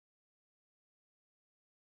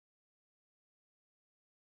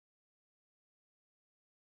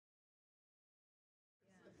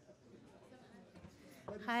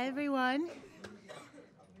Hi, everyone.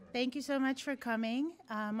 Thank you so much for coming.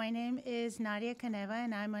 My name is Nadia Kaneva,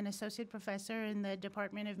 and I'm an associate professor in the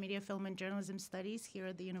Department of Media, Film, and Journalism Studies here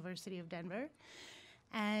at the University of Denver.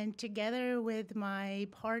 And together with my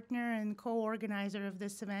partner and co-organizer of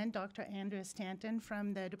this event, Dr. Andrea Stanton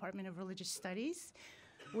from the Department of Religious Studies,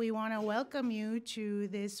 we want to welcome you to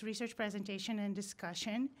this research presentation and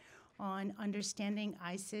discussion on understanding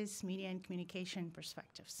ISIS media and communication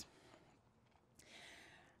perspectives.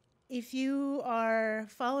 If you are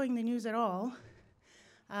following the news at all,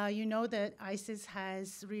 you know that ISIS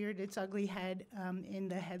has reared its ugly head in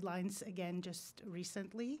the headlines again just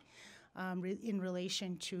recently in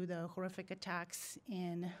relation to the horrific attacks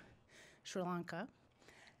in Sri Lanka.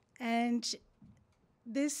 And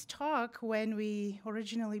this talk, when we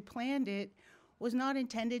originally planned it, was not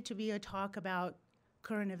intended to be a talk about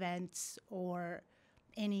current events or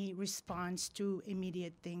any response to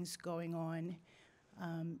immediate things going on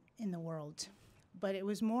in the world. But it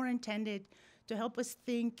was more intended to help us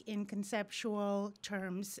think in conceptual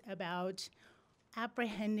terms about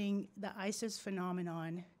apprehending the ISIS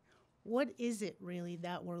phenomenon. What is it really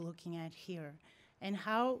that we're looking at here? And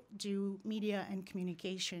how do media and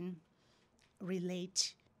communication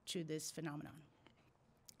relate to this phenomenon?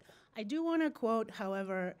 I do want to quote,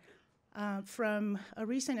 however, from a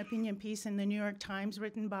recent opinion piece in the New York Times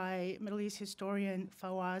written by Middle East historian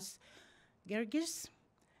Fawaz Gergis,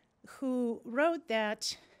 who wrote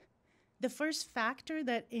that the first factor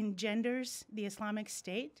that engenders the Islamic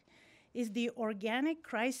State is the organic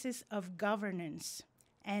crisis of governance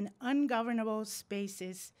and ungovernable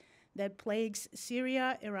spaces that plagues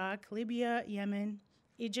Syria, Iraq, Libya, Yemen,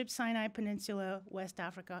 Egypt, Sinai Peninsula, West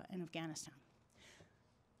Africa, and Afghanistan.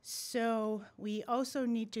 So we also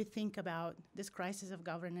need to think about this crisis of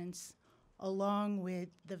governance along with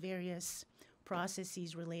the various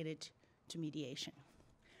processes related to mediation.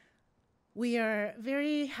 We are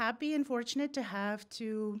very happy and fortunate to have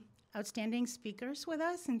two outstanding speakers with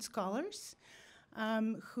us and scholars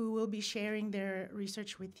who will be sharing their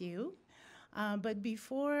research with you. But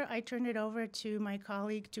before I turn it over to my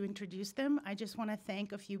colleague to introduce them, I just want to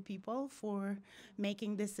thank a few people for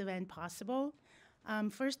making this event possible.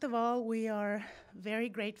 First of all, we are very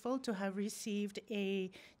grateful to have received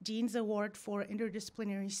a Dean's Award for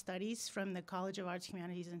Interdisciplinary Studies from the College of Arts,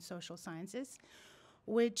 Humanities, and Social Sciences,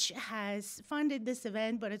 which has funded this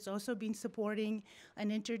event, but it's also been supporting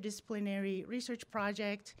an interdisciplinary research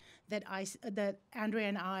project that Andrea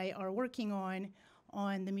and I are working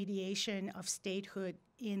on the mediation of statehood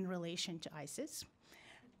in relation to ISIS.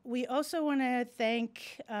 We also want to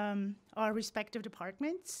thank our respective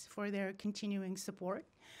departments for their continuing support,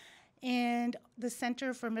 and the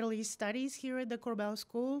Center for Middle East Studies here at the Korbel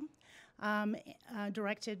School,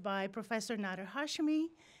 directed by Professor Nader Hashemi,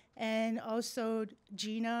 and also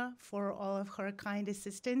Gina for all of her kind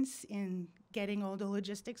assistance in getting all the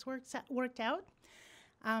logistics worked out.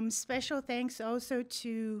 Special thanks also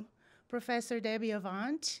to Professor Debbie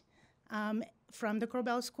Avant from the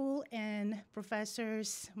Korbel School and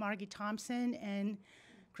Professors Margie Thompson and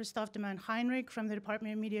Christoph de Heinrich from the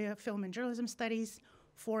Department of Media, Film, and Journalism Studies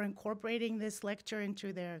for incorporating this lecture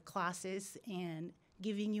into their classes and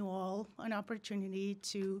giving you all an opportunity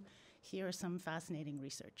to hear some fascinating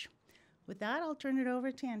research. With that, I'll turn it over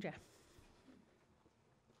to Andrea.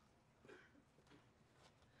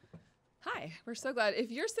 Hi, we're so glad.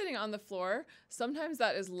 If you're sitting on the floor, sometimes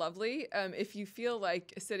that is lovely. If you feel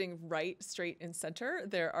like sitting right, straight, and center,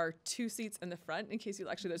 there are two seats in the front in case you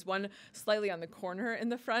actually, there's one slightly on the corner in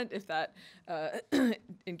the front if that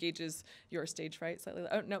engages your stage fright slightly.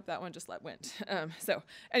 Oh, nope, that one just went. So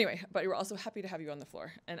anyway, but we're also happy to have you on the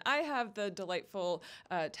floor. And I have the delightful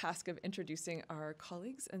task of introducing our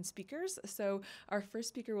colleagues and speakers. So our first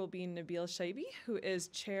speaker will be Nabil Echchaibi, who is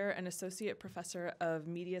chair and associate professor of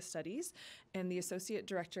media studies and the Associate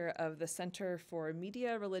Director of the Center for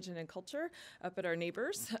Media, Religion, and Culture up at our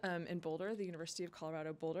neighbors in Boulder, the University of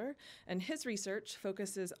Colorado Boulder. And his research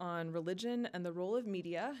focuses on religion and the role of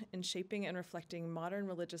media in shaping and reflecting modern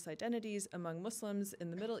religious identities among Muslims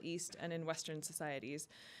in the Middle East and in Western societies.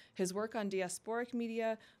 His work on diasporic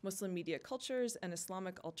media, Muslim media cultures, and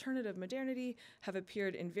Islamic alternative modernity have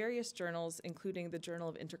appeared in various journals, including the Journal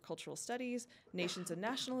of Intercultural Studies, Nations and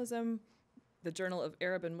Nationalism, the Journal of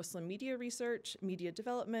Arab and Muslim Media Research, Media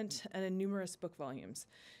Development, and in numerous book volumes.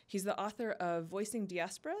 He's the author of Voicing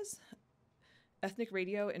Diasporas, ethnic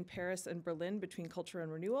radio in Paris and Berlin between culture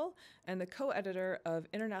and renewal, and the co-editor of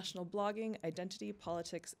International Blogging, Identity,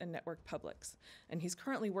 Politics, and Network Publics. And he's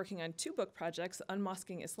currently working on 2 book projects,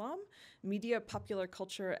 Unmasking Islam, Media, Popular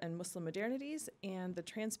Culture, and Muslim Modernities, and The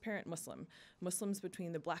Transparent Muslim, Muslims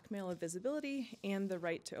Between the Blackmail of Visibility and the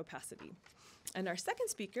Right to Opacity. And our second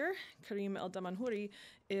speaker, Kareem El Damanhoury,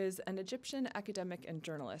 is an Egyptian academic and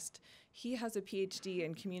journalist. He has a PhD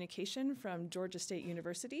in communication from Georgia State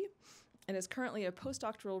University and is currently a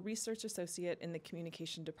postdoctoral research associate in the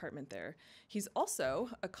communication department there. He's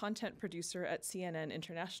also a content producer at CNN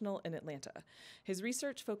International in Atlanta. His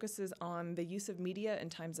research focuses on the use of media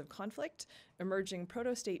in times of conflict, emerging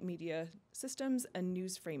proto-state media systems, and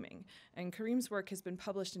news framing. And Kareem's work has been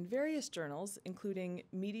published in various journals, including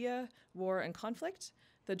Media, War, and Conflict,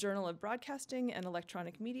 the Journal of Broadcasting and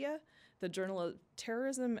Electronic Media, the Journal of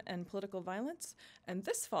Terrorism and Political Violence, and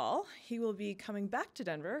this fall, he will be coming back to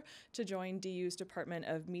Denver to join DU's Department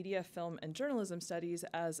of Media, Film, and Journalism Studies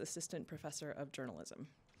as Assistant Professor of Journalism.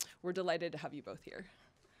 We're delighted to have you both here.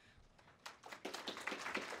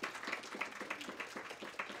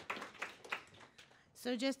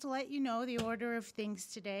 So just to let you know the order of things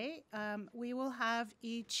today, we will have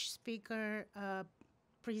each speaker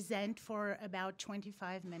present for about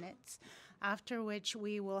 25 minutes, after which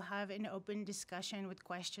we will have an open discussion with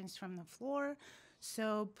questions from the floor.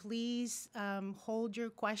 So please hold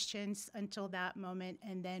your questions until that moment,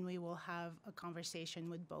 and then we will have a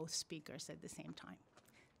conversation with both speakers at the same time.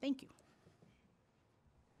 Thank you.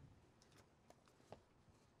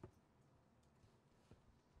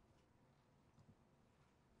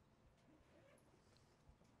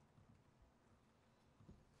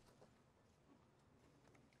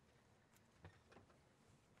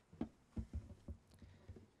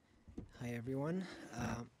 Hi, everyone.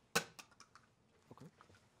 Okay.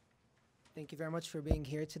 Thank you very much for being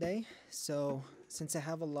here today. So since I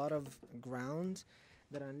have a lot of ground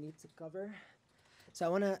that I need to cover, so I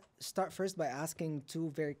want to start first by asking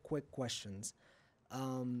 2 very quick questions.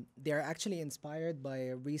 They are actually inspired by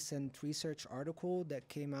a recent research article that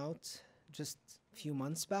came out just a few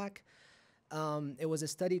months back. It was a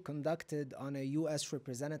study conducted on a US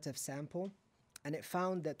representative sample, and it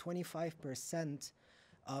found that 25%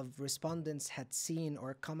 of respondents had seen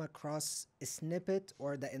or come across a snippet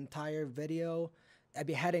or the entire video, a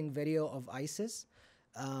beheading video of ISIS,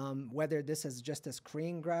 whether this is just a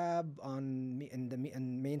screen grab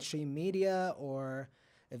in mainstream media or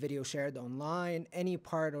a video shared online, any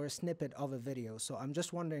part or snippet of a video. So I'm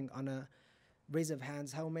just wondering, on a raise of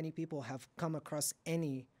hands, how many people have come across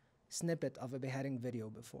any snippet of a beheading video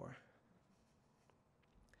before?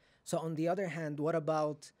 So on the other hand, what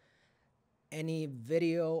about any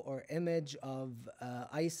video or image of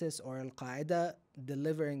ISIS or Al-Qaeda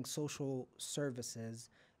delivering social services,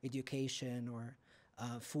 education, or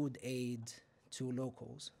food aid to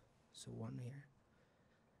locals? So 1 here.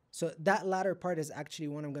 So that latter part is actually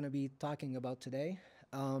what I'm going to be talking about today.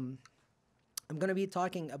 I'm going to be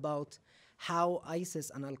talking about how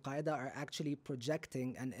ISIS and Al-Qaeda are actually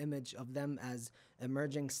projecting an image of them as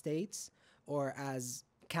emerging states or as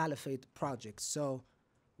caliphate projects. So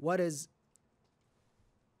what is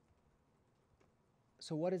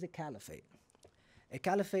a caliphate? A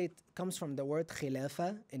caliphate comes from the word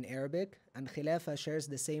khilafa in Arabic, and khilafa shares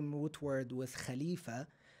the same root word with khalifa,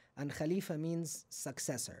 and khalifa means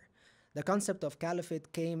successor. The concept of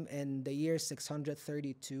caliphate came in the year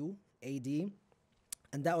 632 AD,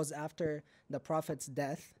 and that was after the Prophet's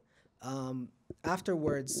death.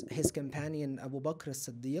 Afterwards, his companion Abu Bakr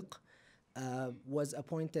as-Siddiq was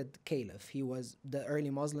appointed caliph. The early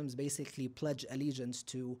Muslims basically pledged allegiance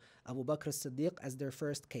to Abu Bakr as-Siddiq as their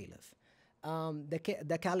first caliph.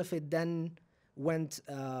 The caliphate then went,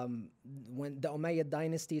 when the Umayyad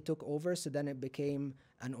dynasty took over, so then it became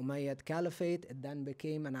an Umayyad caliphate. It then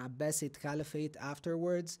became an Abbasid caliphate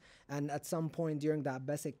afterwards. And at some point during the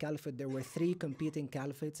Abbasid caliphate, there were 3 competing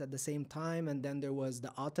caliphates at the same time. And then there was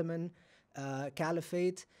the Ottoman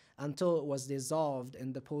caliphate, until it was dissolved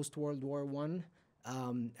in the post-World War I.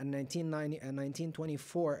 In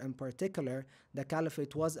 1924 in particular, the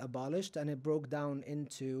caliphate was abolished, and it broke down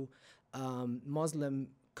into Muslim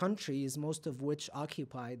countries, most of which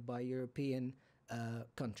occupied by European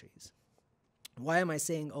countries. Why am I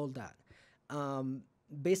saying all that?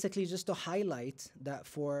 Basically just to highlight that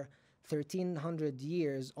for 1,300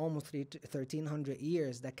 years, almost 1,300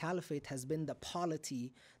 years, the caliphate has been the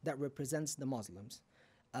polity that represents the Muslims.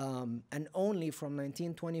 And only from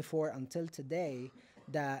 1924 until today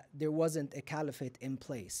that there wasn't a caliphate in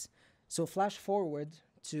place. So flash forward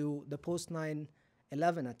to the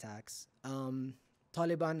post-9/11 attacks.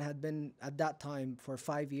 Taliban had been, at that time, for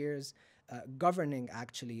 5 years, governing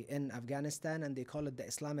actually in Afghanistan, and they call it the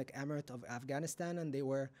Islamic Emirate of Afghanistan, and they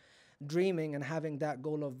were dreaming and having that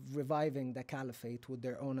goal of reviving the Caliphate with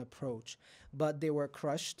their own approach. But they were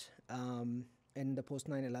crushed in the post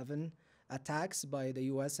 9/11 attacks by the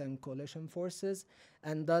US and coalition forces,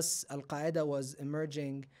 and thus Al-Qaeda was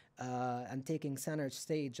emerging and taking center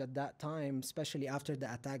stage at that time, especially after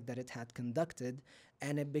the attack that it had conducted,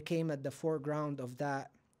 and it became at the foreground of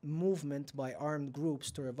that movement by armed groups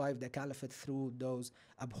to revive the Caliphate through those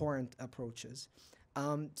abhorrent approaches.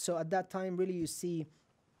 So at that time, really you see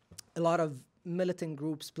a lot of militant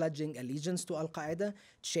groups pledging allegiance to Al-Qaeda,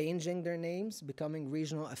 changing their names, becoming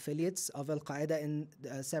regional affiliates of Al-Qaeda in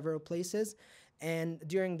several places. And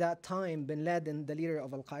during that time, Bin Laden, the leader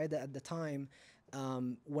of Al-Qaeda at the time,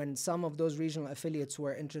 when some of those regional affiliates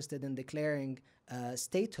were interested in declaring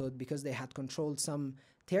statehood because they had controlled some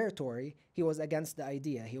territory, he was against the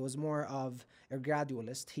idea. He was more of a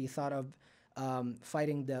gradualist. He thought of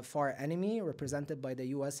fighting the far enemy, represented by the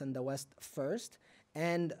US and the West first,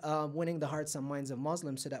 and winning the hearts and minds of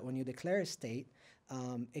Muslims so that when you declare a state,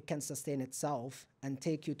 it can sustain itself and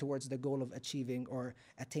take you towards the goal of achieving or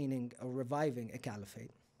attaining or reviving a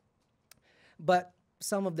caliphate. But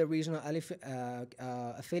some of the regional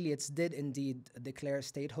affiliates did indeed declare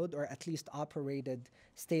statehood, or at least operated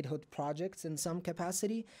statehood projects in some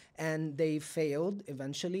capacity, and they failed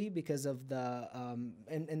eventually because of the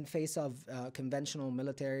in face of conventional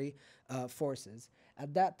military forces.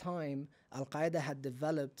 At that time, Al-Qaeda had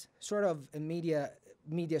developed sort of a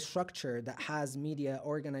media structure that has media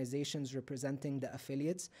organizations representing the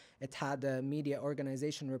affiliates. It had a media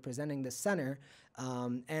organization representing the center,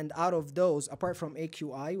 and out of those, apart from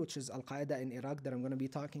AQI, which is Al-Qaeda in Iraq that I'm going to be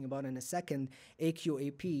talking about in a second,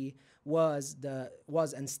 AQAP was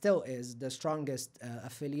and still is the strongest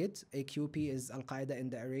affiliate. AQP is Al-Qaeda in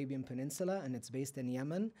the Arabian Peninsula, and it's based in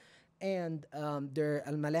Yemen. And their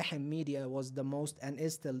Al-Malahim media was the most, and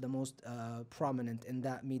is still the most prominent in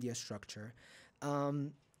that media structure.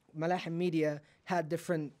 Malahim media had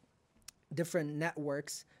different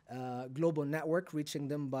networks, global network reaching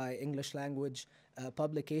them by English language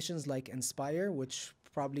publications like Inspire, which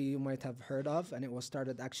probably you might have heard of, and it was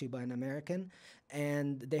started actually by an American.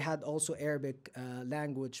 And they had also Arabic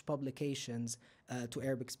language publications to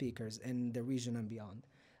Arabic speakers in the region and beyond.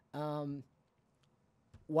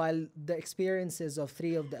 While the experiences of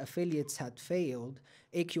three of the affiliates had failed,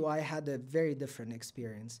 AQI had a very different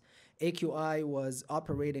experience. AQI was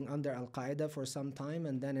operating under Al-Qaeda for some time,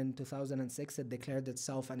 and then in 2006 it declared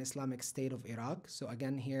itself an Islamic State of Iraq. So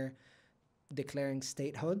again here, declaring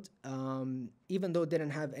statehood, even though it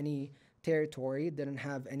didn't have any territory, didn't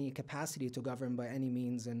have any capacity to govern by any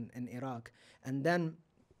means in Iraq. And then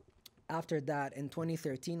after that, in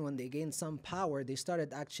 2013, when they gained some power, they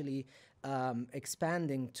started actually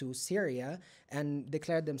expanding to Syria and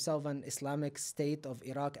declared themselves an Islamic State of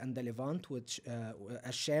Iraq and the Levant, which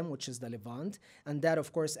Asham, which is the Levant. And that,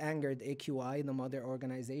 of course, angered AQI, the mother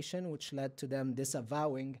organization, which led to them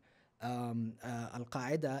disavowing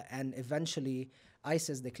Al-Qaeda, and eventually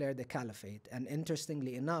ISIS declared the Caliphate. And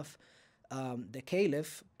interestingly enough, the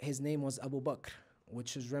Caliph, his name was Abu Bakr,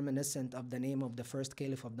 which is reminiscent of the name of the first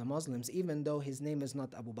Caliph of the Muslims, even though his name is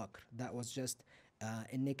not Abu Bakr. That was just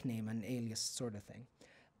a nickname, an alias sort of thing.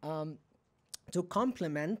 To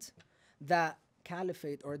complement that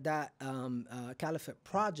caliphate or that caliphate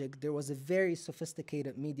project, there was a very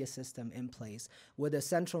sophisticated media system in place with a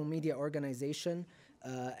central media organization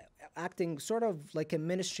acting sort of like a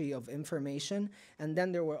ministry of information. And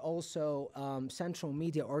then there were also central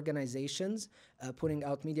media organizations putting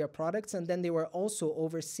out media products. And then they were also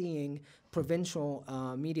overseeing provincial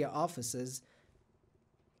media offices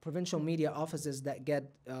that get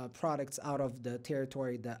products out of the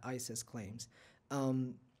territory that ISIS claims.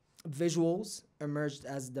 Visuals emerged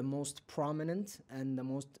as the most prominent and the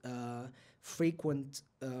most frequent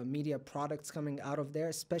media products coming out of there,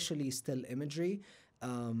 especially still imagery,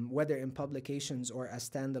 whether in publications or as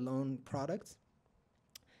standalone products.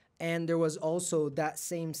 And there was also that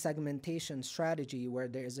same segmentation strategy where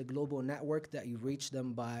there is a global network that you reach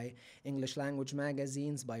them by English language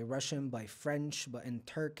magazines, by Russian, by French, but in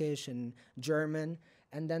Turkish and German.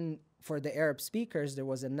 And then for the Arab speakers, there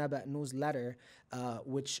was a Naba newsletter,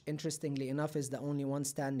 which interestingly enough is the only one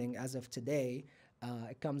standing as of today.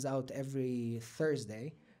 It comes out every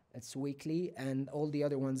Thursday. It's weekly, and all the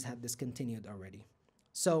other ones have discontinued already.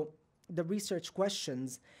 So the research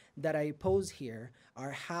questions that I pose here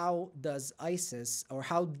are: how does ISIS, or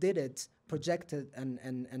how did it project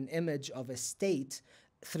an image of a state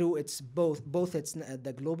through its both its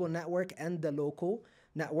the global network and the local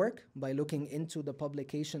network by looking into the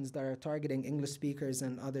publications that are targeting English speakers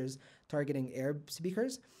and others targeting Arab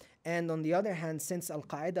speakers. And on the other hand, since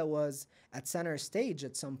Al-Qaeda was at center stage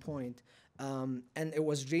at some point, and it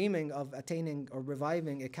was dreaming of attaining or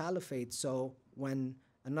reviving a caliphate, so when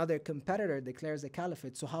another competitor declares a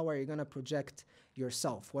caliphate, so how are you going to project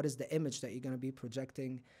yourself? What is the image that you're going to be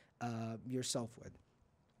projecting yourself with?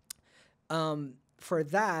 For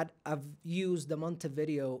that, I've used the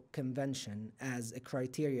Montevideo Convention as a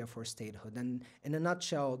criteria for statehood. And in a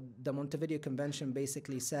nutshell, the Montevideo Convention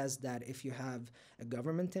basically says that if you have a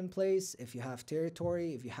government in place, if you have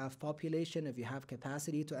territory, if you have population, if you have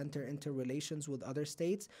capacity to enter into relations with other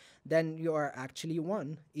states, then you are actually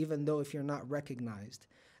one, even though if you're not recognized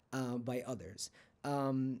by others.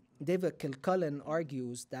 David Kilcullen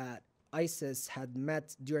argues that ISIS had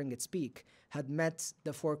met, during its peak, had met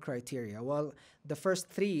the 4 criteria. Well, the first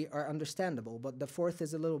 3 are understandable, but the 4th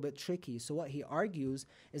is a little bit tricky. So what he argues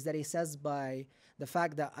is that he says by the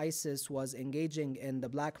fact that ISIS was engaging in the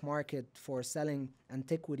black market for selling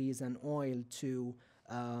antiquities and oil to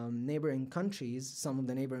neighboring countries, some of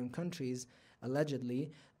the neighboring countries,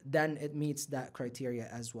 allegedly, then it meets that criteria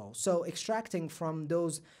as well. So extracting from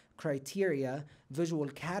those criteria visual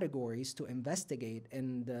categories to investigate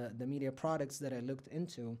in the media products that I looked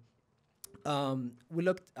into, I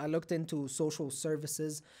looked into social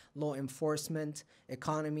services, law enforcement,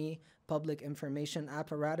 economy, public information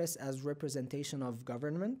apparatus as representation of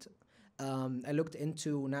government. I looked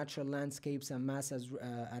into natural landscapes and maps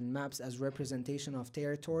as representation of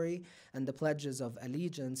territory, and the pledges of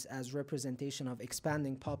allegiance as representation of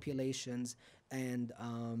expanding populations and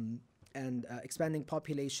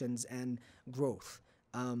growth.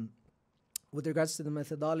 With regards to the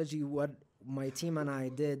methodology, what my team and I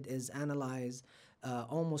did is analyze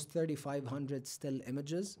almost 3,500 still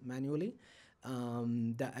images manually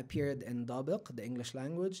that appeared in Dabiq, the English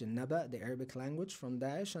language, in Naba, the Arabic language from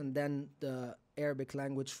Daesh, and then the Arabic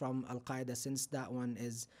language from Al-Qaeda, since that one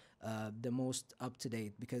is the most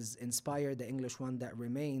up-to-date, because Inspire, the English one that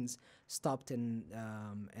remains, stopped in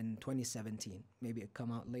 2017. Maybe it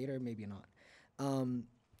come out later, maybe not.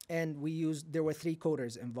 And there were 3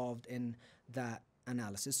 coders involved in that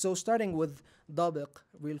analysis. So starting with Dabiq,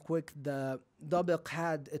 real quick, the Dabiq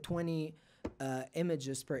had 20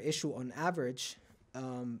 images per issue on average,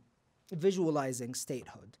 visualizing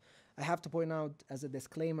statehood. I have to point out as a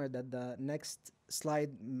disclaimer that the next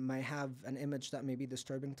slide might have an image that may be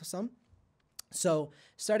disturbing to some. So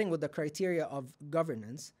starting with the criteria of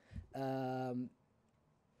governance,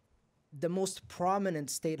 the most prominent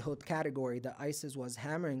statehood category that ISIS was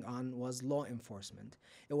hammering on was law enforcement.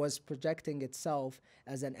 It was projecting itself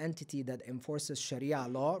as an entity that enforces Sharia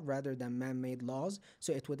law rather than man-made laws.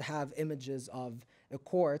 So it would have images of a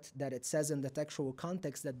court that it says in the textual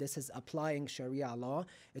context that this is applying Sharia law.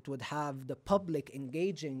 It would have the public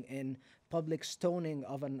engaging in public stoning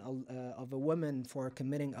of a woman for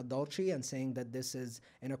committing adultery and saying that this is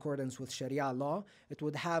in accordance with Sharia law. It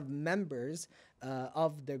would have members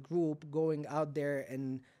of the group going out there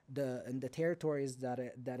in the territories that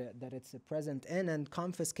it's present in and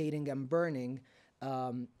confiscating and burning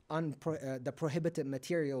the prohibited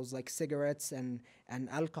materials like cigarettes and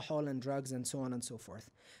alcohol and drugs and so on and so forth.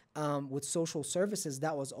 With social services,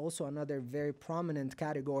 that was also another very prominent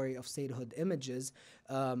category of statehood images,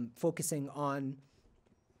 focusing on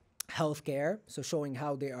healthcare, so showing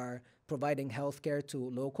how they are providing healthcare to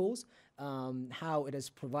locals, how it is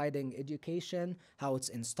providing education, how it's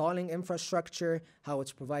installing infrastructure, how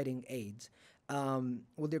it's providing aid.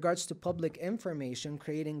 With regards to public information,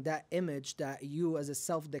 creating that image that you as a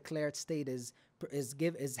self-declared state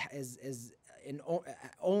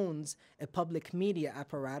owns a public media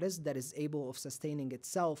apparatus that is able of sustaining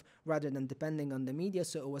itself rather than depending on the media.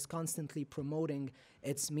 So it was constantly promoting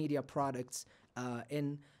its media products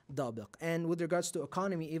in Dabiq. And with regards to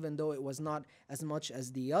economy, even though it was not as much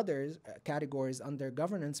as the other categories under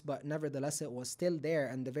governance, but nevertheless it was still there.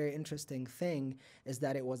 And the very interesting thing is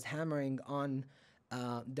that it was hammering on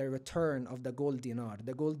the return of the gold dinar.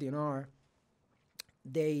 The gold dinar,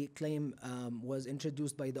 they claim, was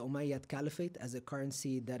introduced by the Umayyad Caliphate as a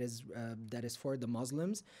currency that is for the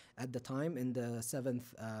Muslims at the time in the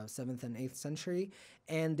 7th and 8th century.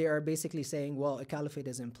 And they are basically saying, well, a caliphate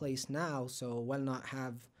is in place now, so why not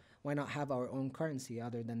have our own currency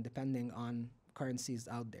other than depending on currencies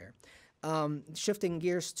out there. Shifting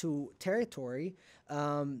gears to territory,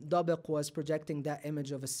 Dabiq was projecting that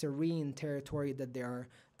image of a serene territory that they are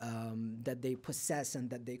that they possess and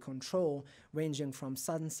that they control, ranging from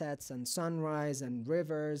sunsets and sunrise and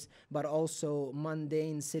rivers, but also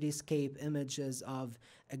mundane cityscape images of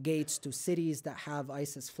gates to cities that have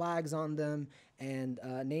ISIS flags on them and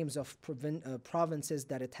names of provinces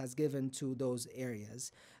that it has given to those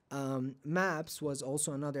areas. Maps was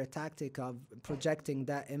also another tactic of projecting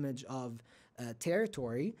that image of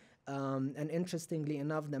territory, and interestingly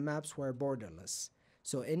enough, the maps were borderless.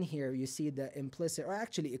 So in here, you see the implicit or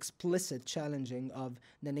actually explicit challenging of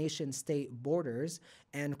the nation-state borders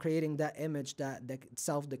and creating that image that the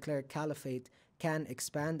self-declared caliphate can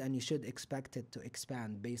expand, and you should expect it to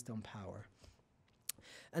expand based on power.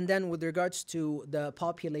 And then with regards to the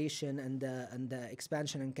population and the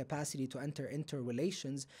expansion and capacity to enter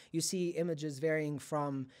interrelations, you see images varying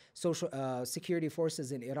from social security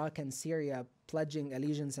forces in Iraq and Syria pledging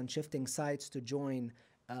allegiance and shifting sides to join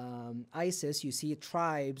ISIS. You see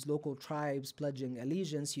tribes, local tribes pledging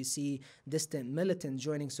allegiance. You see distant militants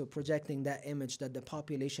joining, so projecting that image that the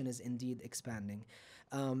population is indeed expanding.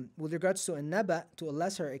 With regards to Naba, to a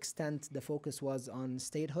lesser extent, the focus was on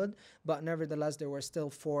statehood, but nevertheless, there were still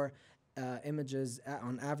 4 images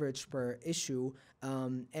on average per issue.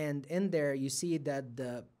 And in there, you see that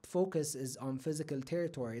the focus is on physical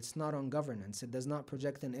territory. It's not on governance. It does not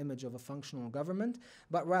project an image of a functional government,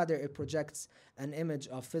 but rather it projects an image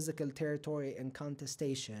of physical territory and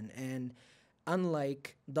contestation. And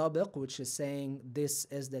unlike Dabiq, which is saying this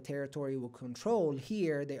is the territory we control,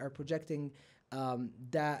 here they are projecting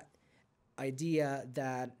that idea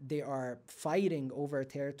that they are fighting over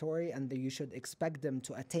territory and that you should expect them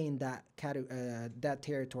to attain that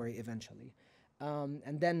territory eventually.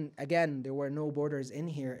 And then again, there were no borders in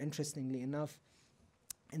here, interestingly enough.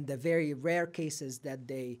 In the very rare cases that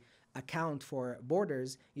they account for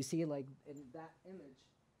borders, you see like in that image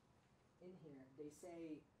in here, they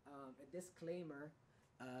say a disclaimer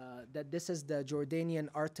that this is the Jordanian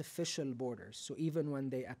artificial borders. So even when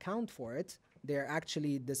they account for it, they're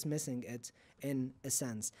actually dismissing it in a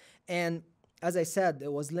sense. And as I said,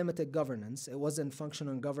 it was limited governance. It wasn't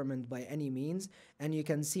functional government by any means. And you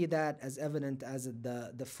can see that as evident as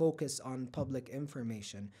the focus on public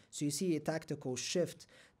information. So you see a tactical shift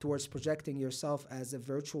towards projecting yourself as a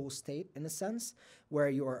virtual state in a sense, where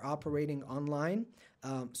you are operating online.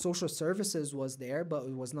 Social services was there, but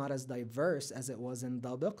it was not as diverse as it was in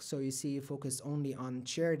Dabiq. So you see focus only on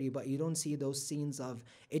charity, but you don't see those scenes of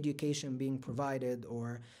education being provided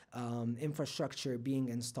or infrastructure being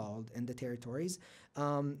installed in the territories.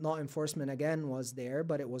 Law enforcement again was there,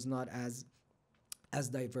 but it was not as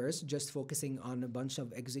diverse, just focusing on a bunch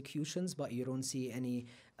of executions, but you don't see any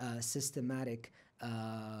systematic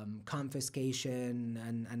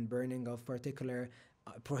confiscation and burning of particular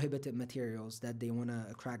prohibited materials that they want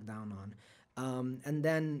to crack down on. And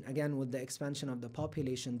then again, with the expansion of the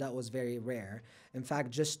population, that was very rare. In fact,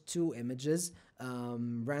 just 2 images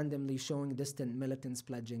randomly showing distant militants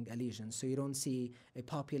pledging allegiance. So you don't see a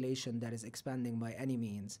population that is expanding by any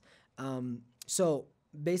means. So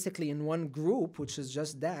basically in one group, which is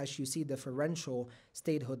just Daesh, you see differential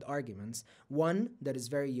statehood arguments. One that is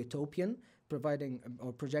very utopian, providing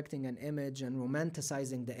or projecting an image and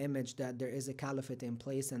romanticizing the image that there is a caliphate in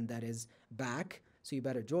place and that is back, so you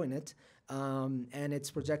better join it. And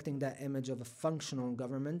it's projecting that image of a functional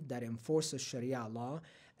government that enforces Sharia law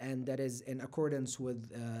and that is in accordance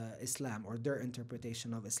with Islam or their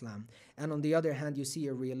interpretation of Islam. And on the other hand, you see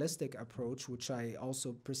a realistic approach, which I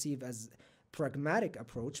also perceive as pragmatic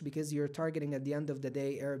approach, because you're targeting at the end of the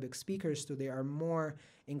day Arabic speakers, so they are more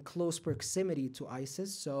in close proximity to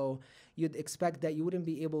ISIS. So you'd expect that you wouldn't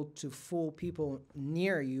be able to fool people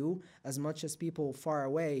near you as much as people far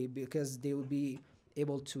away, because they would be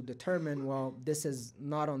able to determine, well, this is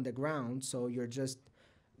not on the ground, so you're just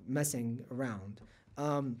messing around.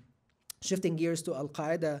 Shifting gears to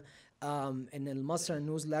Al-Qaeda, in the Al-Masr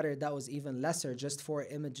newsletter, that was even lesser, just 4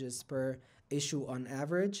 images per issue on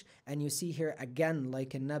average. And you see here again,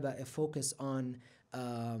 like in Naba, a focus on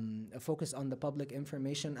the public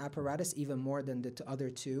information apparatus even more than the other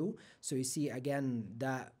 2. So you see again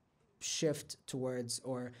that shift towards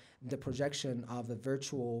or the projection of a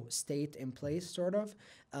virtual state in place, sort of.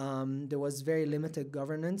 There was very limited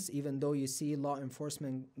governance, even though you see law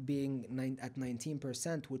enforcement being at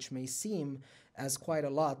 19%, which may seem as quite a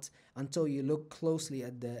lot until you look closely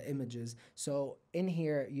at the images. So in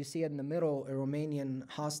here, you see in the middle a Romanian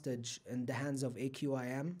hostage in the hands of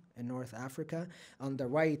AQIM in North Africa. On the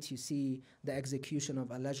right, you see the execution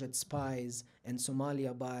of alleged spies in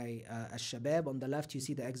Somalia by Al-Shabaab. On the left, you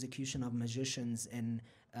see the execution of magicians in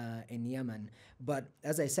in Yemen. But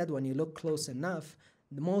as I said, when you look close enough,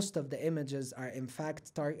 most of the images are in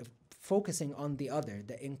fact focusing on the other,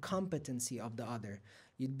 the incompetency of the other.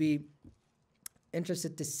 You'd be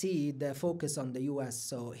interested to see the focus on the US.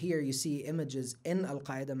 So here you see images in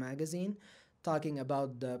Al-Qaeda magazine talking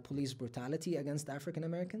about the police brutality against African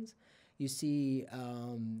Americans. You see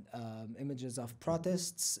images of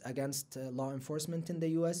protests against law enforcement in the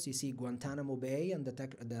US. You see Guantanamo Bay and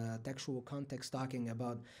the textual context talking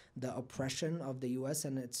about the oppression of the US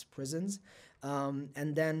and its prisons.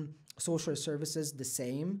 And then social services, the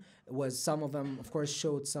same. Some of them, of course,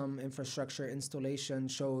 showed some infrastructure installation,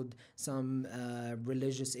 showed some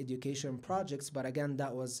religious education projects, but again,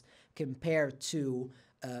 that was compared to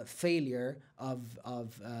failure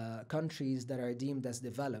of countries that are deemed as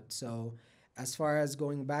developed. So as far as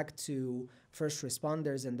going back to first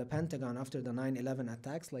responders in the Pentagon after the 9/11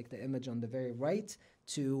 attacks, like the image on the very right,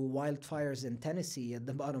 to wildfires in Tennessee at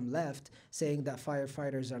the bottom left, saying that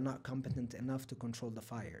firefighters are not competent enough to control the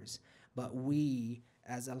fires. But we,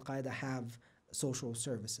 as Al-Qaeda, have social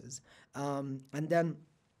services. And then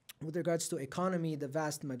with regards to economy, the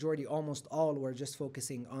vast majority, almost all, were just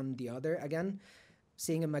focusing on the other. Again,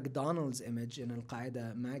 seeing a McDonald's image in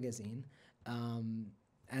Al-Qaeda magazine,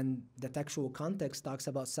 and the textual context talks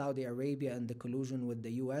about Saudi Arabia and the collusion with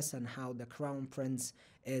the US and how the crown prince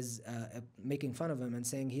is making fun of him and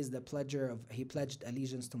saying he pledged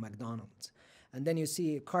allegiance to McDonald's. And then you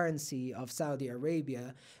see a currency of Saudi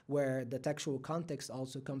Arabia where the textual context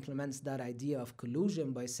also complements that idea of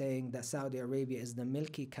collusion by saying that Saudi Arabia is the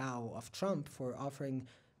milky cow of Trump for offering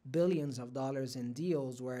billions of dollars in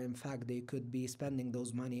deals where in fact they could be spending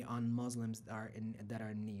those money on Muslims that are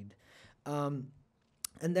in need.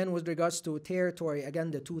 And then with regards to territory,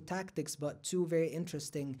 again, the two tactics, but two very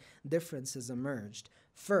interesting differences emerged.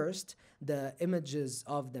 First, the images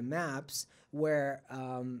of the maps where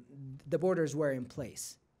the borders were in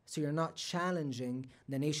place. So you're not challenging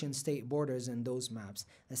the nation-state borders in those maps.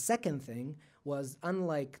 The second thing was,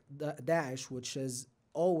 unlike Daesh, which is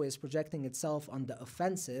always projecting itself on the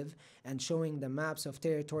offensive and showing the maps of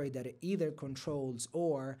territory that it either controls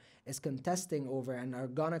or is contesting over and are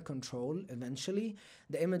gonna control eventually,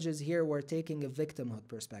 the images here were taking a victimhood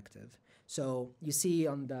perspective. So you see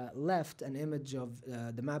on the left an image of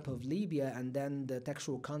the map of Libya, and then the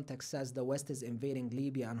textual context says the West is invading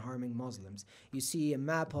Libya and harming Muslims. You see a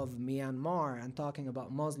map of Myanmar and talking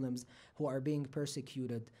about Muslims who are being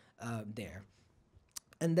persecuted there.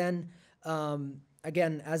 And then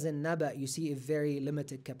again, as in Naba, you see a very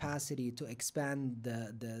limited capacity to expand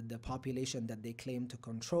the population that they claim to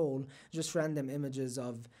control. Just random images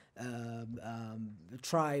of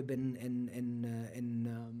tribe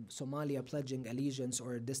in Somalia pledging allegiance,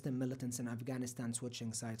 or distant militants in Afghanistan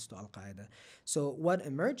switching sides to Al-Qaeda. So what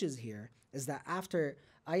emerges here is that after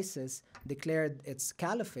ISIS declared its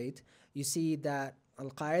caliphate, you see that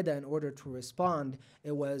Al-Qaeda, in order to respond,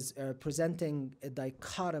 it was presenting a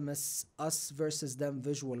dichotomous us versus them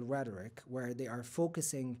visual rhetoric, where they are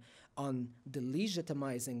focusing on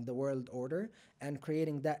delegitimizing the world order and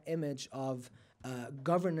creating that image of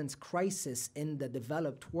governance crisis in the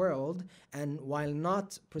developed world, and while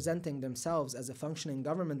not presenting themselves as a functioning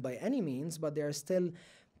government by any means, but they are still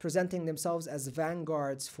presenting themselves as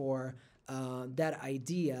vanguards for that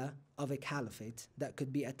idea of a caliphate that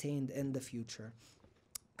could be attained in the future.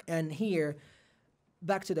 And here,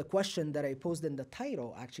 back to the question that I posed in the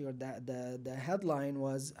title, actually, or the headline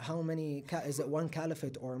was, how many, is it one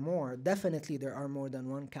caliphate or more? Definitely there are more than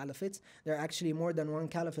one caliphates. There are actually more than one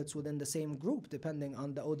caliphates within the same group, depending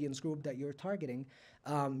on the audience group that you're targeting.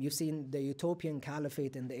 You've seen the utopian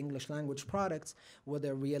caliphate in the English language products with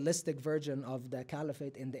a realistic version of the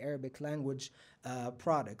caliphate in the Arabic language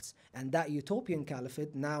products. And that utopian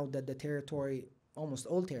caliphate, now that the territory, almost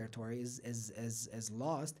all territory is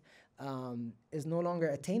lost, is no longer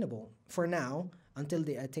attainable for now until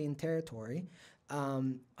they attain territory.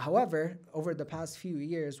 However, over the past few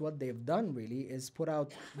years, what they've done really is put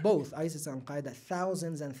out, both ISIS and Al-Qaeda,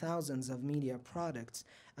 thousands and thousands of media products.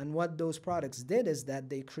 And what those products did is that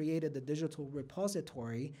they created a digital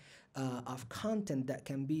repository of content that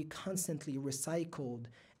can be constantly recycled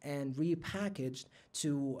and repackaged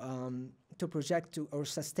to project to or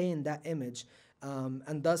sustain that image.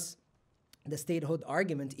 And thus, the statehood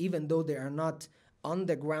argument, even though they are not on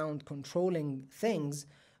the ground controlling things,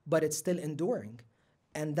 but it's still enduring.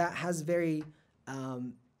 And that has very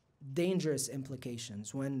dangerous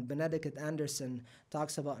implications. When Benedict Anderson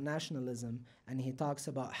talks about nationalism, and he talks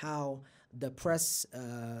about how the press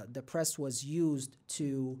was used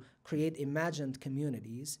to create imagined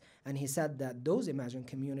communities, and he said that those imagined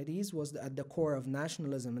communities was at the core of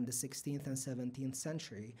nationalism in the 16th and 17th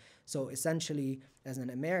century. So essentially, as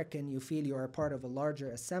an American, you feel you are part of a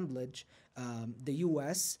larger assemblage, the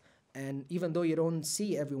U.S., and even though you don't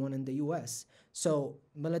see everyone in the U.S. So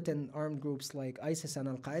militant armed groups like ISIS and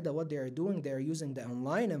Al-Qaeda, what they are doing, they are using the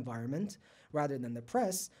online environment rather than the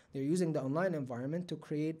press. They're using the online environment to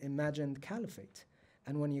create imagined caliphate.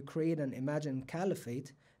 And when you create an imagined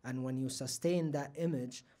caliphate, and when you sustain that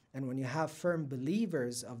image, and when you have firm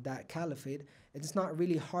believers of that caliphate, it's not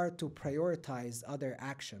really hard to prioritize other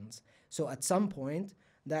actions. So at some point,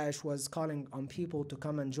 Daesh was calling on people to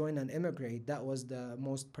come and join and immigrate. That was the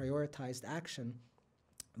most prioritized action.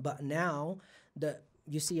 But now,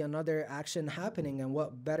 you see another action happening, and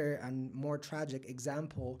what better and more tragic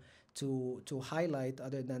example to highlight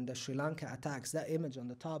other than the Sri Lanka attacks. That image on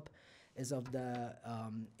the top is of the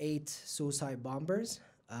 8 suicide bombers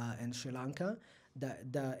in Sri Lanka.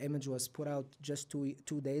 The image was put out just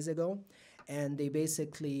two days ago, and they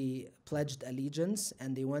basically pledged allegiance,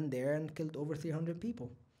 and they went there and killed over 300 people.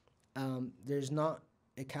 There's not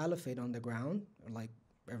a caliphate on the ground, like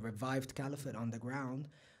a revived caliphate on the ground,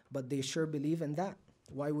 but they sure believe in that.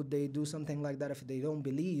 Why would they do something like that if they don't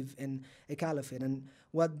believe in a caliphate? And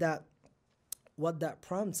what that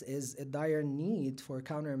prompts is a dire need for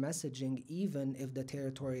counter-messaging, even if the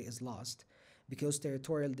territory is lost, because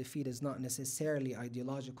territorial defeat is not necessarily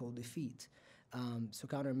ideological defeat. So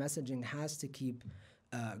counter-messaging has to keep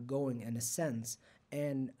going in a sense.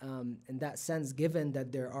 And in that sense, given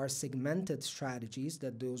that there are segmented strategies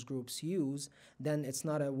that those groups use, then it's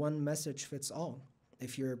not a one message fits all.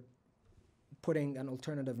 If you're putting an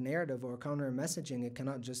alternative narrative or counter-messaging, it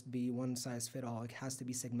cannot just be one size fit all. It has to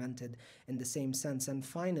be segmented in the same sense. And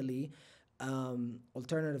finally,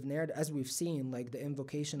 alternative narrative, as we've seen, like the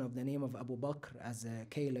invocation of the name of Abu Bakr as a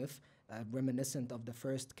caliph, reminiscent of the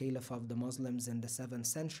first caliph of the Muslims in the 7th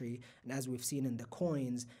century, and as we've seen in the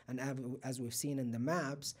coins, and as we've seen in the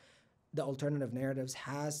maps, the alternative narratives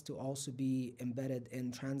has to also be embedded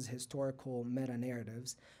in trans-historical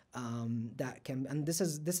meta-narratives that can, and this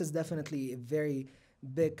is definitely a very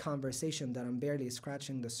big conversation that I'm barely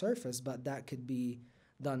scratching the surface, but that could be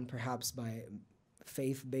done perhaps by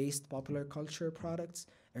faith-based popular culture products,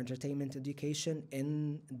 entertainment education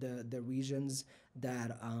in the regions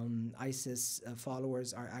that ISIS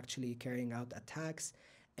followers are actually carrying out attacks,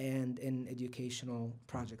 and in educational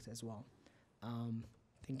projects as well.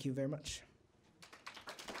 Thank you very much.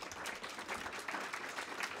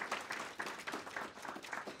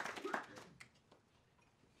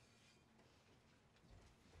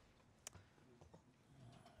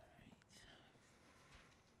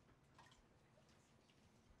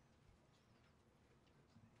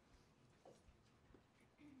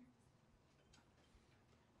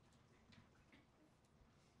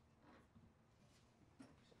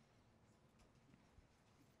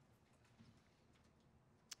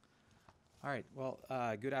 All right, well,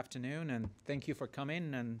 good afternoon, and thank you for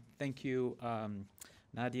coming, and thank you,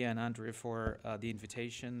 Nadia and Andre, for the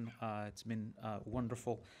invitation. It's been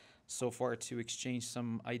wonderful so far to exchange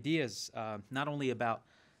some ideas, not only about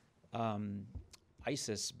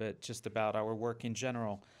ISIS, but just about our work in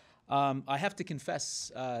general. I have to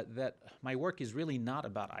confess that my work is really not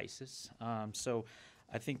about ISIS. So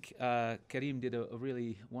I think Kareem did a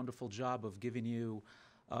really wonderful job of giving you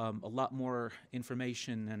a lot more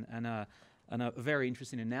information and a very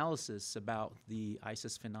interesting analysis about the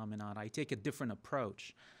ISIS phenomenon. I take a different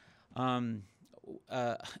approach. And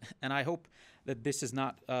I hope that this is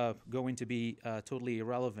not going to be totally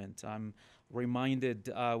irrelevant. I'm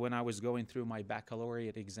reminded when I was going through my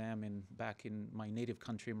baccalaureate exam back in my native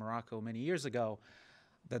country, Morocco, many years ago,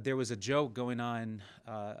 that there was a joke going on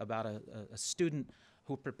about a student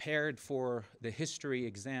who prepared for the history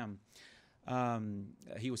exam.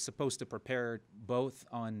 He was supposed to prepare both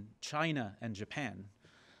on China and Japan.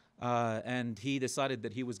 And he decided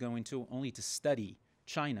that he was going to only to study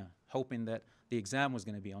China, hoping that the exam was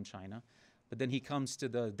going to be on China. But then he comes to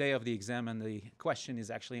the day of the exam and the question is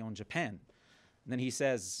actually on Japan. And then he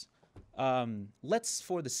says, let's,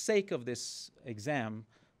 for the sake of this exam,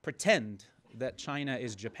 pretend that China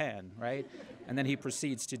is Japan, right? And then he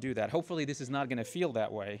proceeds to do that. Hopefully this is not going to feel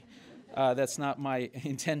that way. That's not my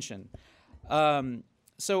intention.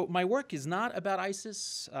 So my work is not about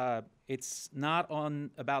ISIS. It's not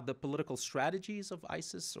about the political strategies of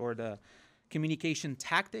ISIS or the communication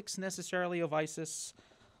tactics necessarily of ISIS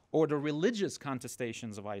or the religious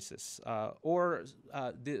contestations of ISIS or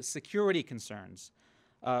the security concerns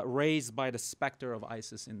raised by the specter of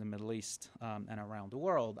ISIS in the Middle East and around the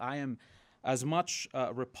world. I am as much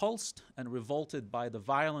repulsed and revolted by the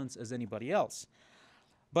violence as anybody else.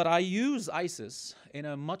 But I use ISIS in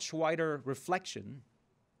a much wider reflection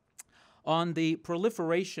on the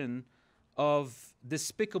proliferation of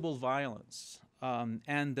despicable violence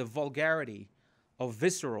and the vulgarity of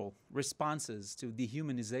visceral responses to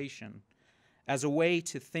dehumanization as a way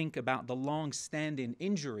to think about the long-standing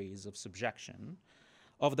injuries of subjection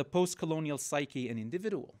of the post-colonial psyche and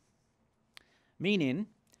individual. Meaning,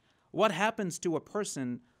 what happens to a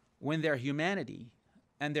person when their humanity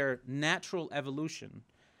and their natural evolution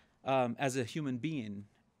as a human being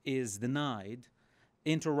is denied,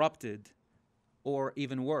 interrupted, or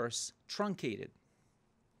even worse, truncated?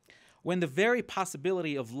 When the very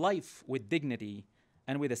possibility of life with dignity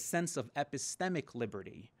and with a sense of epistemic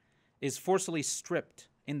liberty is forcibly stripped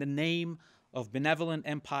in the name of benevolent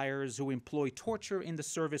empires who employ torture in the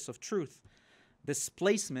service of truth,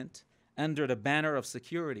 displacement under the banner of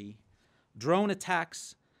security, drone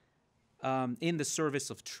attacks in the service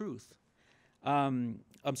of truth, drone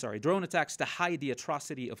attacks to hide the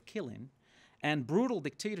atrocity of killing, and brutal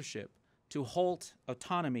dictatorship to halt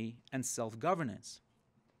autonomy and self-governance.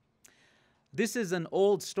 This is an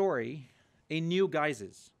old story in new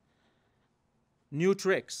guises, new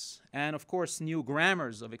tricks, and of course new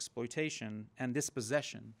grammars of exploitation and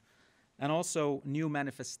dispossession, and also new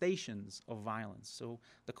manifestations of violence. So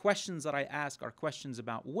the questions that I ask are questions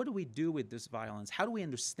about what do we do with this violence? How do we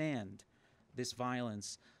understand this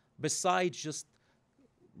violence besides just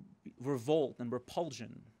revolt and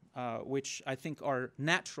repulsion, which I think are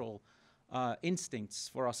natural instincts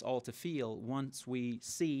for us all to feel once we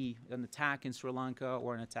see an attack in Sri Lanka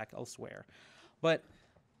or an attack elsewhere. But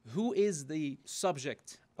who is the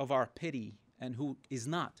subject of our pity and who is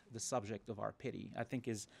not the subject of our pity, I think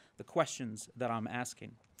is the questions that I'm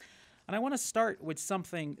asking. And I want to start with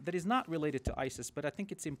something that is not related to ISIS, but I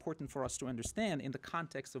think it's important for us to understand in the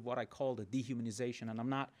context of what I call the dehumanization. And I'm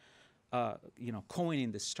not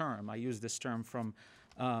coining this term. I use this term from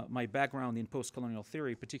my background in post-colonial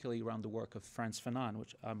theory, particularly around the work of Frantz Fanon,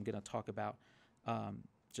 which I'm going to talk about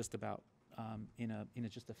just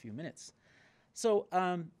a few minutes. So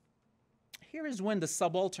here is when the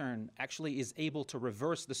subaltern actually is able to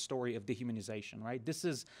reverse the story of dehumanization, right? This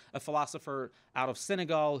is a philosopher out of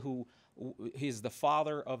Senegal who is the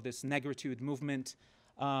father of this negritude movement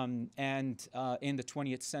and in the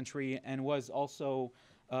 20th century, and was also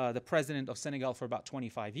the president of Senegal for about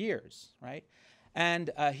 25 years, right? And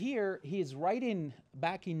here he's writing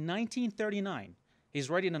back in 1939, he's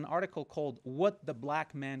writing an article called What the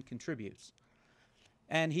Black Man Contributes.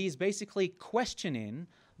 And he's basically questioning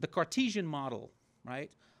the Cartesian model,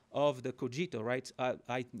 right, of the cogito, right?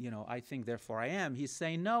 I think, therefore I am. He's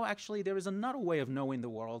saying, no, actually, there is another way of knowing the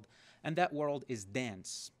world, and that world is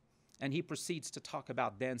dance. And he proceeds to talk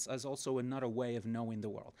about dance as also another way of knowing the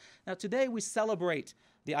world. Now, today we celebrate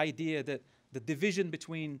the idea that the division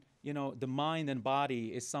between, the mind and body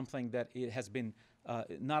is something that it has been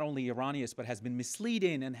not only erroneous, but has been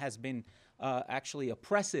misleading and has been actually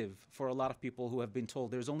oppressive for a lot of people who have been told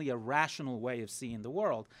there's only a rational way of seeing the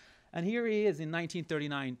world. And here he is in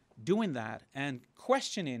 1939 doing that and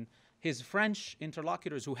questioning his French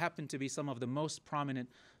interlocutors, who happen to be some of the most prominent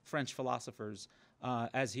French philosophers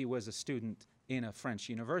as he was a student in a French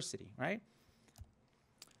university, right?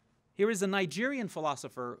 Here is a Nigerian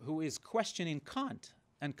philosopher who is questioning Kant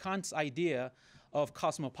and Kant's idea of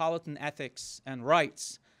cosmopolitan ethics and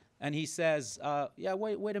rights. And he says,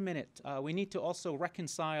 wait a minute. We need to also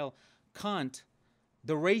reconcile Kant,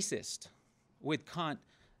 the racist, with Kant,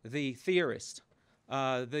 the theorist,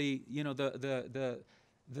 the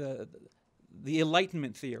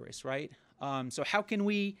Enlightenment theorist, right? So how can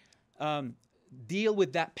we deal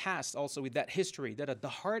with that past, also with that history, that at the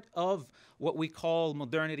heart of what we call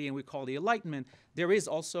modernity and we call the Enlightenment, there is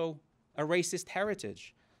also a racist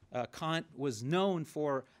heritage. Kant was known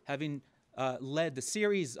for having led the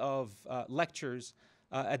series of lectures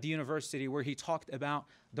at the university where he talked about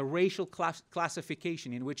the racial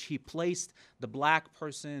classification in which he placed the black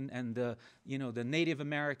person and the Native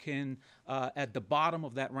American at the bottom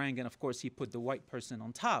of that rank, and of course he put the white person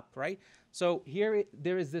on top, right? So here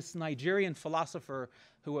there is this Nigerian philosopher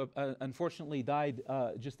who unfortunately died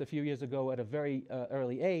just a few years ago at a very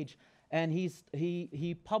early age, and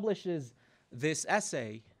he publishes this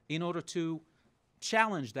essay in order to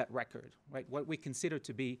challenge that record, right? What we consider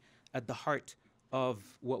to be at the heart of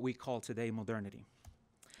what we call today modernity.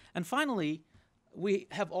 And finally, we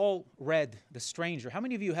have all read The Stranger. How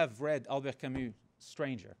many of you have read Albert Camus'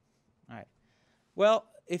 Stranger? All right. Well,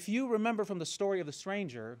 if you remember from the story of The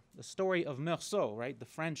Stranger, the story of Meursault, right? The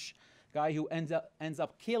French guy who ends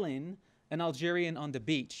up killing an Algerian on the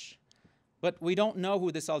beach. But we don't know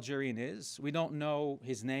who this Algerian is. We don't know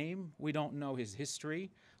his name. We don't know his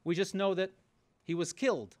history. We just know that he was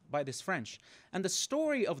killed by this French. And the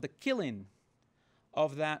story of the killing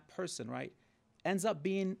of that person, right, ends up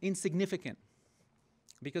being insignificant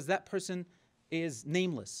because that person is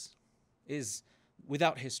nameless, is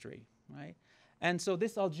without history, right? And so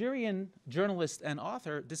this Algerian journalist and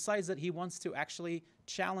author decides that he wants to actually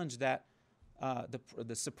challenge that,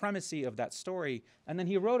 the supremacy of that story. And then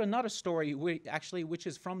he wrote another story which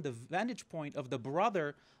is from the vantage point of the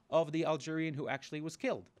brother of the Algerian who actually was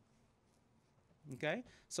killed. Okay?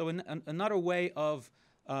 So another way of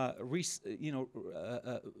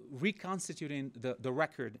reconstituting the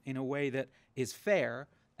record in a way that is fair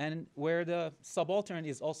and where the subaltern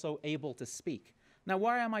is also able to speak. Now,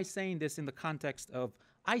 why am I saying this in the context of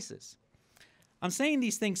ISIS? I'm saying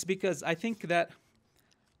these things because I think that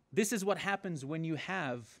this is what happens when you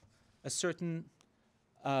have a certain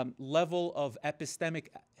level of epistemic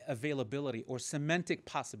availability or semantic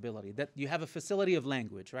possibility, that you have a facility of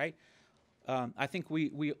language, right? I think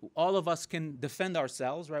we all of us can defend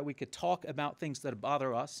ourselves, right? We could talk about things that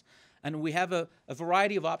bother us, and we have a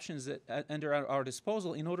variety of options that, under our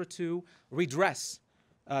disposal in order to redress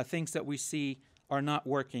things that we see are not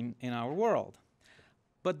working in our world.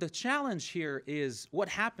 But the challenge here is what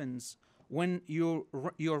happens when you're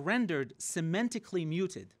rendered semantically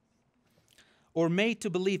muted or made to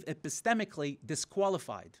believe epistemically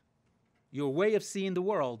disqualified. Your way of seeing the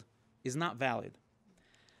world is not valid.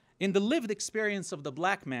 In the lived experience of the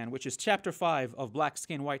black man, which is chapter 5 of Black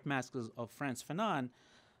Skin, White Masks of Frantz Fanon,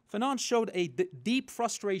 Fanon showed a deep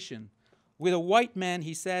frustration with a white man,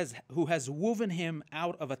 he says, who has woven him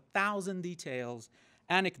out of 1,000 details,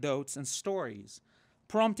 anecdotes, and stories,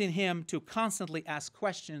 prompting him to constantly ask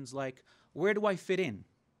questions like, where do I fit in?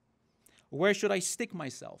 Where should I stick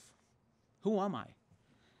myself? Who am I?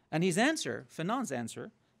 And his answer, Fanon's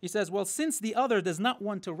answer, he says, well, since the other does not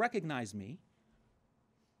want to recognize me,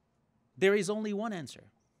 there is only one answer: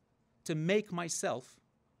 to make myself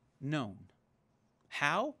known.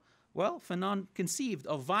 How? Well, Fanon conceived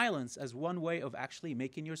of violence as one way of actually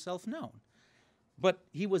making yourself known. But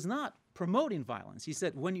he was not promoting violence. He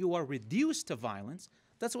said when you are reduced to violence,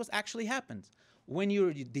 that's what actually happens. When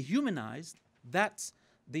you're dehumanized, that's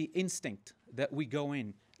the instinct that we go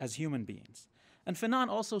in as human beings. And Fanon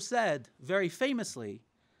also said very famously,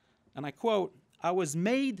 and I quote, I was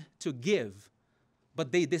made to give,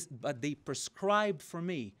 but they prescribed for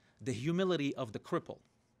me the humility of the cripple.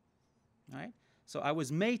 Right? So I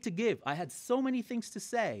was made to give. I had so many things to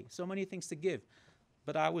say, so many things to give,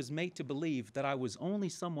 but I was made to believe that I was only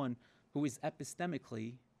someone who is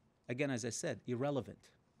epistemically, again, as I said, irrelevant.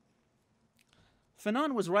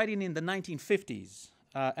 Fanon was writing in the 1950s,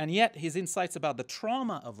 and yet his insights about the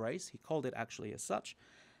trauma of race, he called it actually as such,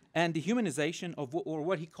 and dehumanization of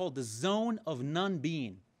what he called the zone of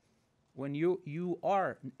non-being, when you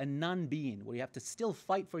are a non-being, where you have to still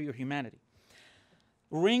fight for your humanity,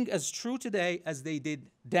 ring as true today as they did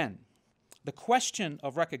then. The question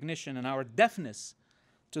of recognition and our deafness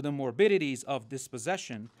to the morbidities of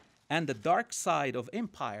dispossession and the dark side of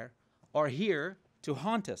empire are here to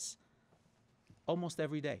haunt us almost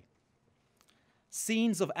every day.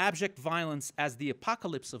 Scenes of abject violence as the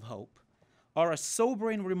apocalypse of hope are a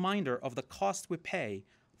sobering reminder of the cost we pay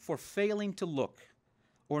for failing to look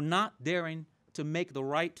or not daring to make the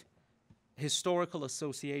right historical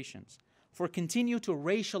associations, for continue to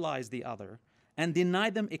racialize the other and deny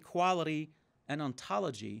them equality and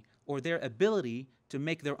ontology or their ability to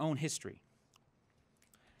make their own history.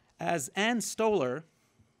 As Ann Stoler,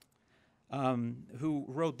 who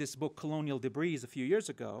wrote this book, Colonial Debris, a few years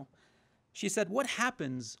ago, she said, what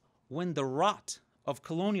happens when the rot of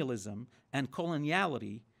colonialism and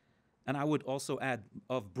coloniality, and I would also add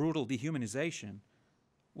of brutal dehumanization,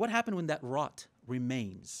 what happened when that rot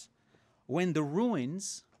remains? When the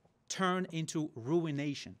ruins turn into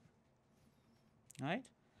ruination, right?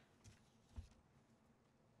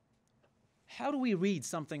 How do we read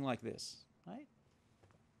something like this, right?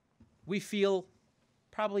 We feel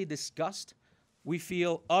probably disgust. We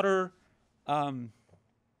feel utter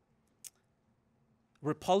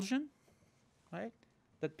repulsion, right?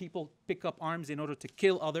 That people pick up arms in order to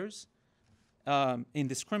kill others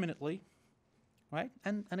indiscriminately, right?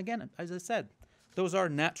 And again, as I said, those are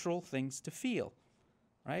natural things to feel,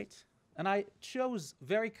 right? And I chose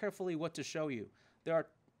very carefully what to show you. There are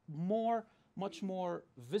much more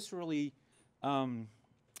viscerally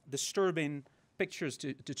disturbing pictures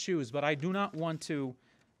to choose, but I do not want to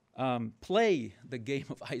play the game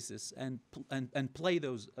of ISIS and play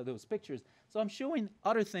those pictures. So I'm showing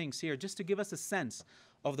other things here just to give us a sense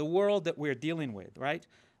of the world that we're dealing with, right?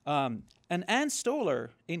 And Anne Stoler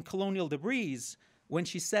in Colonial Debris, when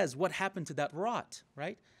she says, what happened to that rot,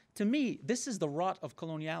 right? To me, this is the rot of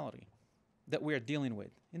coloniality that we're dealing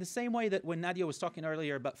with. In the same way that when Nadia was talking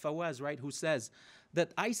earlier about Fawaz, right, who says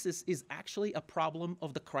that ISIS is actually a problem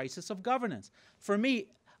of the crisis of governance. For me,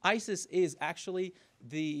 ISIS is actually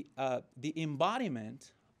the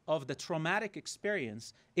embodiment of the traumatic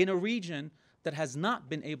experience in a region that has not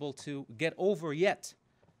been able to get over yet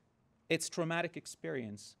its traumatic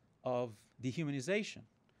experience of dehumanization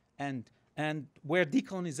and where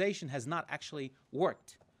decolonization has not actually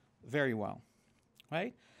worked very well,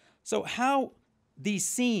 right? So how these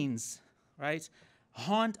scenes, right,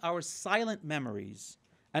 haunt our silent memories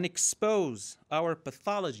and expose our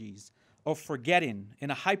pathologies of forgetting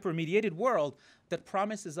in a hyper-mediated world that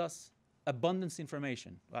promises us abundance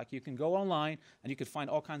information. Like you can go online and you can find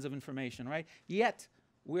all kinds of information, right? Yet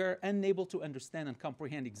we're unable to understand and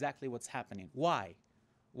comprehend exactly what's happening. Why?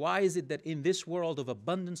 Why is it that in this world of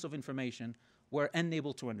abundance of information, we're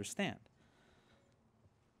unable to understand?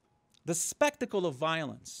 The spectacle of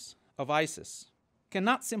violence of ISIS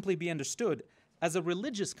cannot simply be understood as a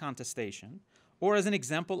religious contestation or as an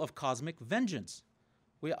example of cosmic vengeance.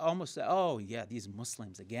 We almost say, oh yeah, these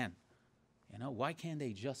Muslims again. You know, why can't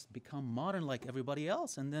they just become modern like everybody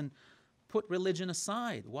else and then put religion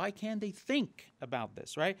aside? Why can't they think about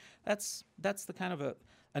this, right? That's the kind of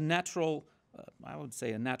a natural, I would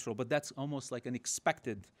say a natural, but that's almost like an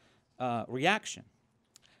expected reaction.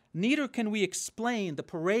 Neither can we explain the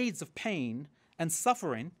parades of pain and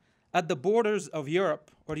suffering at the borders of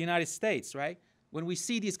Europe or the United States, right? When we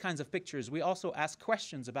see these kinds of pictures, we also ask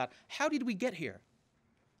questions about how did we get here?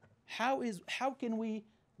 How can we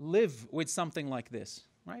live with something like this,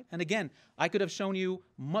 right? And again, I could have shown you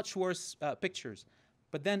much worse pictures,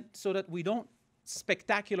 but then so that we don't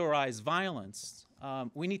spectacularize violence,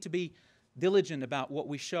 we need to be diligent about what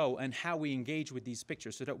we show and how we engage with these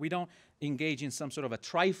pictures so that we don't engage in some sort of a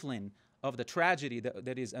trifling of the tragedy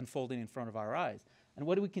that is unfolding in front of our eyes. And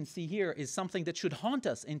what we can see here is something that should haunt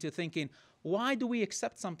us into thinking, why do we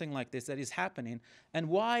accept something like this that is happening? And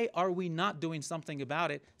why are we not doing something about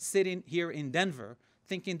it, sitting here in Denver,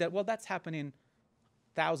 thinking that, well, that's happening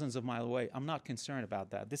thousands of miles away. I'm not concerned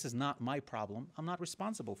about that. This is not my problem. I'm not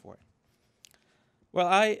responsible for it.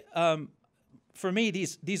 Well, for me,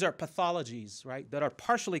 these are pathologies, right, that are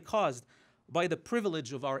partially caused by the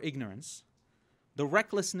privilege of our ignorance, the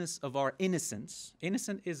recklessness of our innocence.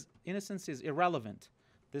 Innocence is irrelevant.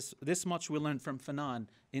 This much we learned from Fanon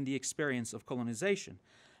in the experience of colonization.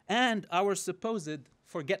 And our supposed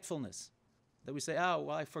forgetfulness, that we say, oh,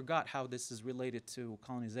 well, I forgot how this is related to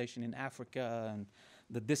colonization in Africa and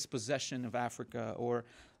the dispossession of Africa, or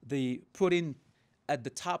the putting at the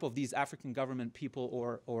top of these African government people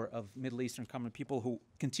or of Middle Eastern government people who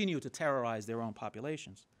continue to terrorize their own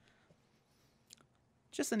populations.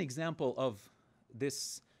 Just an example of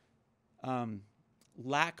this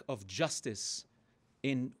lack of justice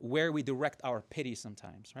in where we direct our pity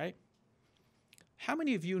sometimes, right? How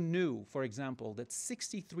many of you knew, for example, that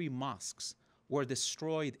 63 mosques were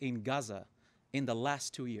destroyed in Gaza in the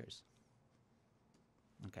last 2 years?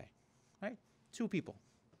 Okay, right? 2 people.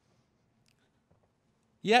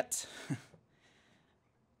 Yet,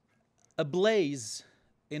 a blaze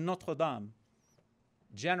in Notre Dame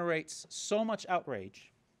generates so much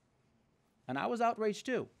outrage, and I was outraged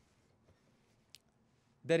too,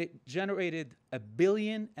 that it generated $1.5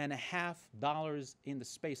 billion in the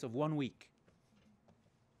space of 1 week.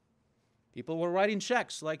 People were writing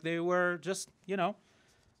checks like they were just, you know,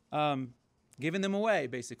 giving them away,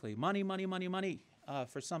 basically. Money, money, money, money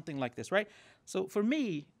for something like this, right? So for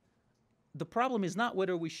me, the problem is not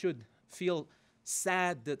whether we should feel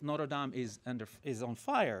sad that Notre Dame is on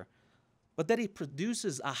fire, but that it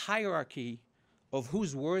produces a hierarchy of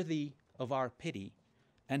who's worthy of our pity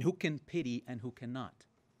and who can pity and who cannot,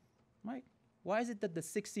 right? Why is it that the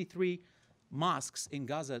 63 mosques in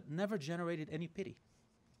Gaza never generated any pity?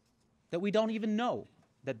 That we don't even know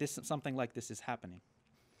that something like this is happening.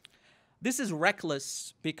 This is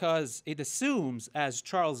reckless because it assumes, as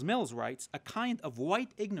Charles Mills writes, a kind of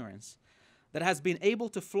white ignorance that has been able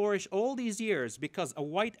to flourish all these years because a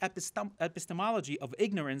white epistemology of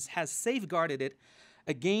ignorance has safeguarded it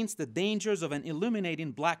against the dangers of an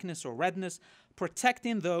illuminating blackness or redness,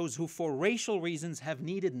 protecting those who for racial reasons have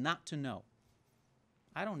needed not to know.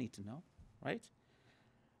 I don't need to know, right?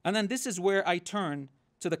 And then this is where I turn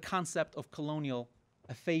to the concept of colonial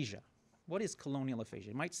aphasia. What is colonial aphasia?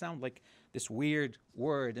 It might sound like this weird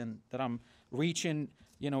word and that I'm reaching,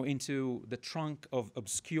 you know, into the trunk of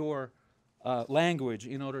obscure language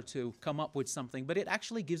in order to come up with something, but it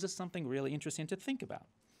actually gives us something really interesting to think about.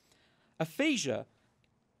 Aphasia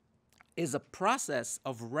is a process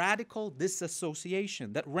of radical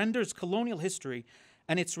disassociation that renders colonial history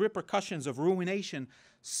and its repercussions of ruination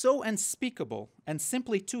so unspeakable and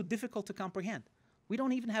simply too difficult to comprehend. We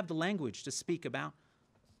don't even have the language to speak about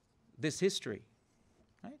this history.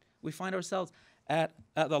 Right? We find ourselves at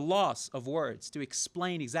the loss of words to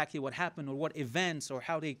explain exactly what happened or what events or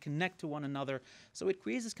how they connect to one another. So it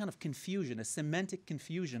creates this kind of confusion, a semantic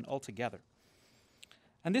confusion altogether.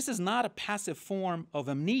 And this is not a passive form of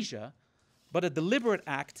amnesia, but a deliberate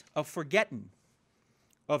act of forgetting,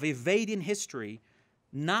 of evading history,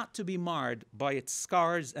 not to be marred by its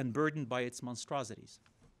scars and burdened by its monstrosities.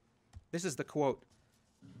 This is the quote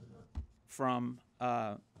from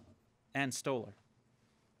Ann Stoler.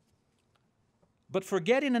 But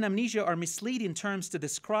forgetting and amnesia are misleading terms to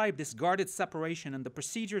describe this guarded separation and the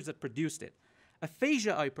procedures that produced it.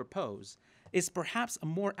 Aphasia, I propose, is perhaps a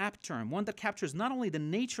more apt term, one that captures not only the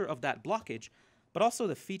nature of that blockage, but also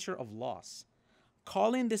the feature of loss.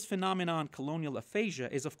 Calling this phenomenon colonial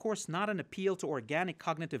aphasia is, of course, not an appeal to organic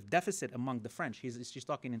cognitive deficit among the French. She's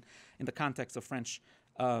talking in the context of French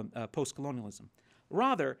post-colonialism.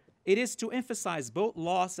 Rather, it is to emphasize both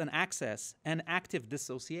loss and access and active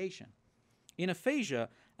dissociation. In aphasia,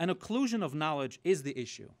 an occlusion of knowledge is the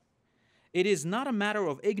issue. It is not a matter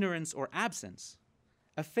of ignorance or absence.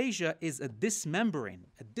 Aphasia is a dismembering,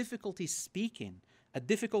 a difficulty speaking, a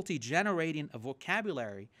difficulty generating a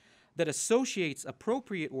vocabulary that associates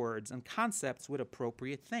appropriate words and concepts with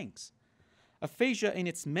appropriate things. Aphasia in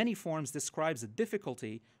its many forms describes a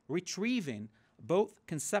difficulty retrieving both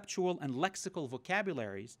conceptual and lexical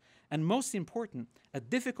vocabularies, and most important, a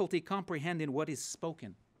difficulty comprehending what is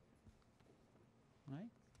spoken. Right?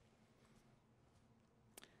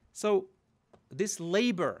 So this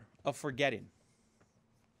labor of forgetting,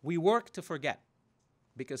 we work to forget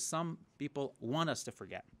because some people want us to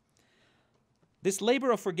forget. This labor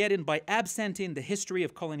of forgetting by absenting the history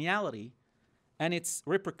of coloniality and its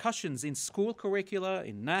repercussions in school curricula,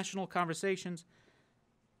 in national conversations,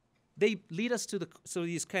 they lead us to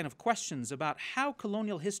these kind of questions about how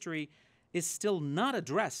colonial history is still not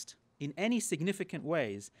addressed in any significant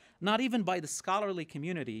ways, not even by the scholarly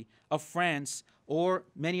community of France or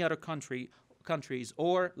many other countries,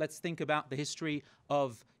 or let's think about the history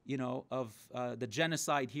of, the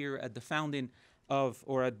genocide here at the founding of,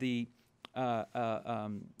 or at the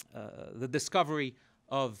discovery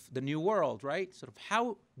of the New World, right? Sort of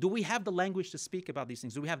how do we have the language to speak about these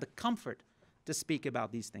things? Do we have the comfort to speak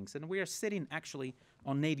about these things? And we are sitting actually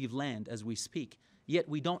on native land as we speak, yet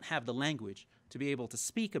we don't have the language to be able to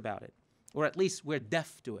speak about it, or at least we're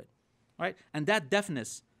deaf to it, right? And that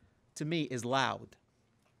deafness, to me, is loud.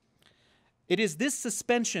 It is this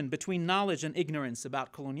suspension between knowledge and ignorance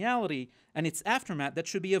about coloniality and its aftermath that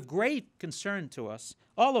should be of great concern to us,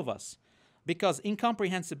 all of us, because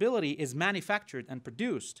incomprehensibility is manufactured and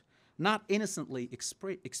produced, not innocently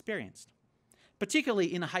experienced.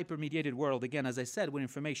 Particularly in a hypermediated world, again, as I said, when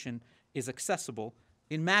information is accessible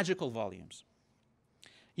in magical volumes.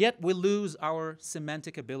 Yet we lose our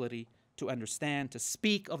semantic ability to understand, to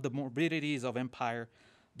speak of the morbidities of empire.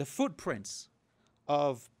 The footprints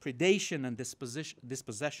of predation and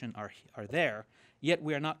dispossession are there, yet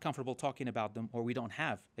we are not comfortable talking about them, or we don't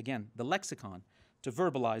have, again, the lexicon to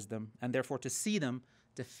verbalize them, and therefore to see them,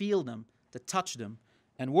 to feel them, to touch them,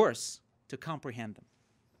 and worse, to comprehend them.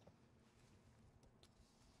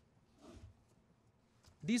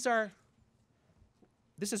 This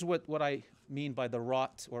is what I mean by the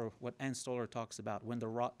rot, or what Ann Stoler talks about, when the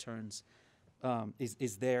rot turns,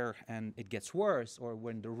 is there and it gets worse, or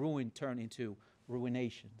when the ruin turn into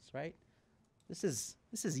ruinations, right? This is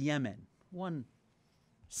Yemen, one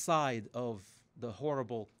side of the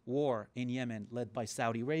horrible war in Yemen led by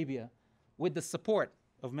Saudi Arabia with the support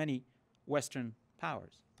of many Western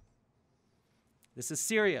powers. This is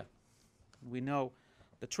Syria. We know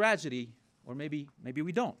the tragedy, or maybe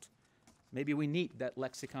we don't. Maybe we need that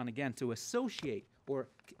lexicon again to associate or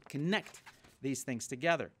connect these things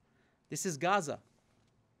together. This is Gaza,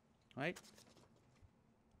 right?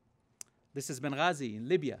 This is Benghazi in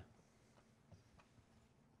Libya.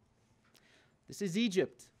 This is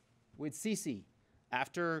Egypt with Sisi.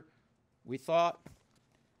 After we thought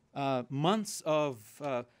months of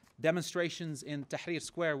demonstrations in Tahrir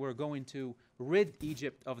Square were going to rid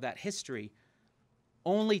Egypt of that history,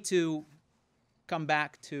 only to come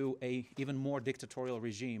back to an even more dictatorial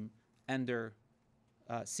regime under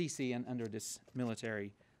Sisi and under this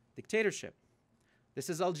military dictatorship. This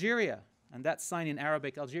is Algeria, and that sign in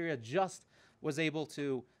Arabic. Algeria just was able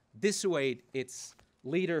to dissuade its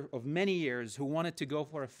leader of many years who wanted to go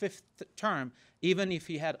for a fifth term, even if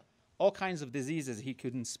he had all kinds of diseases. He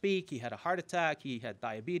couldn't speak, he had a heart attack, he had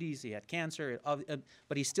diabetes, he had cancer,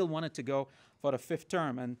 but he still wanted to go for a 5th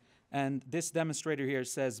term. And this demonstrator here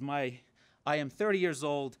says, I am 30 years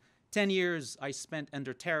old, 10 years I spent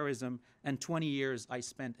under terrorism, and 20 years I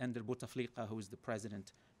spent under Bouteflika, who is the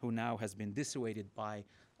president, who now has been dissuaded by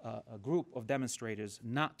a group of demonstrators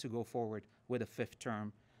not to go forward with a 5th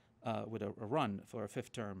term, with a run for a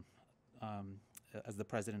 5th term as the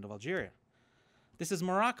president of Algeria. This is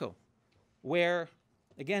Morocco, where,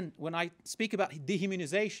 again, when I speak about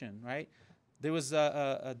dehumanization, right, there was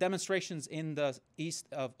demonstrations in the east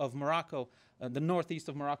of Morocco, the northeast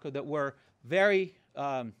of Morocco, that were very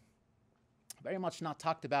much not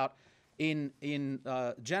talked about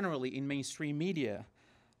generally in mainstream media.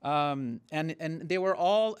 And they were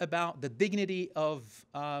all about the dignity of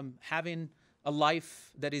having a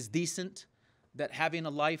life that is decent, that having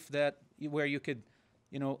a life where you could,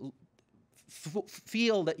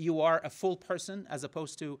 feel that you are a full person, as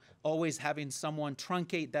opposed to always having someone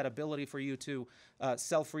truncate that ability for you to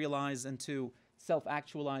self-realize and to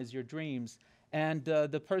self-actualize your dreams. And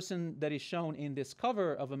the person that is shown in this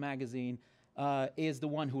cover of a magazine is the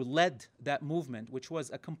one who led that movement, which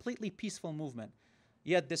was a completely peaceful movement.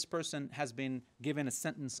 Yet this person has been given a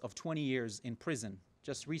sentence of 20 years in prison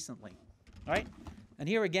just recently, right? And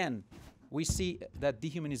here again, we see that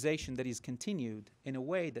dehumanization that is continued in a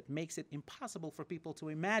way that makes it impossible for people to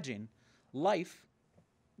imagine life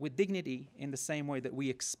with dignity in the same way that we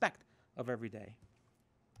expect of every day.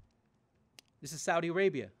 This is Saudi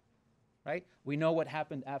Arabia, right? We know what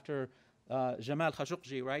happened after Jamal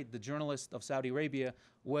Khashoggi, right? The journalist of Saudi Arabia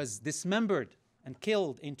was dismembered and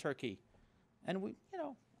killed in Turkey. And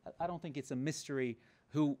I don't think it's a mystery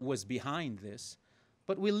who was behind this,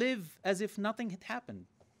 but we live as if nothing had happened.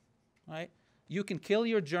 Right? You can kill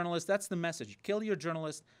your journalists. That's the message. Kill your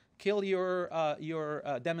journalists. Kill your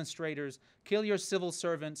demonstrators. Kill your civil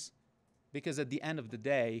servants. Because at the end of the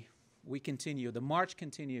day, we continue. The march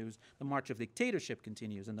continues. The march of dictatorship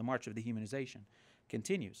continues. And the march of dehumanization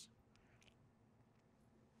continues.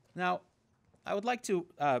 Now, I would like to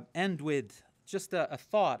end with just a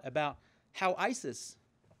thought about how ISIS,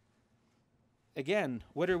 again,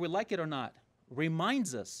 whether we like it or not,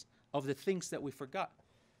 reminds us of the things that we forgot.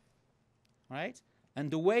 Right?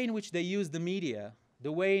 And the way in which they use the media,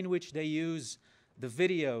 the way in which they use the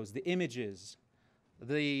videos, the images,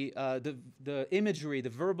 the imagery, the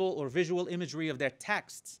verbal or visual imagery of their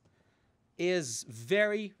texts is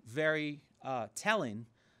very, very telling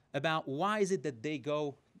about why is it that they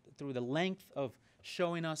go through the length of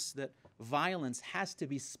showing us that violence has to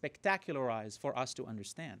be spectacularized for us to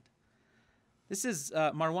understand. This is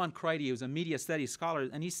Marwan Kreidi, who's a media studies scholar,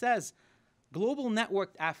 and he says, global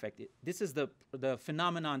networked affect, this is the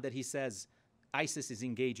phenomenon that he says ISIS is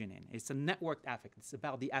engaging in. It's a networked affect. It's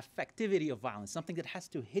about the affectivity of violence, something that has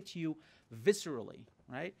to hit you viscerally,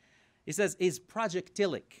 right? He says, is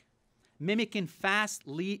projectilic, mimicking fast,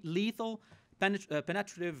 lethal,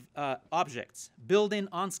 penetrative objects, building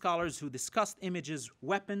on scholars who discussed images,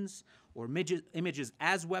 weapons, or images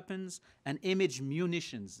as weapons, and image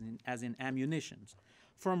munitions, as in ammunitions.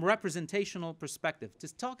 From representational perspective,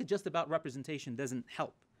 to talk just about representation doesn't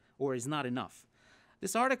help or is not enough.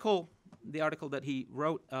 This article, the article that he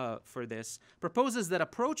wrote for this, proposes that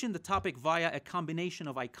approaching the topic via a combination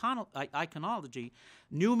of iconology,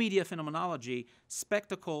 new media phenomenology,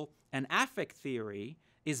 spectacle, and affect theory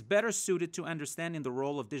is better suited to understanding the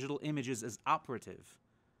role of digital images as operative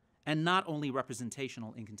and not only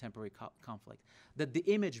representational in contemporary conflict. That the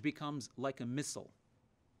image becomes like a missile,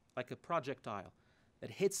 like a projectile, that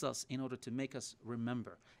hits us in order to make us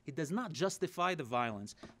remember. It does not justify the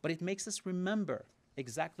violence, but it makes us remember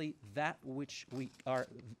exactly that which we are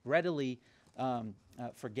readily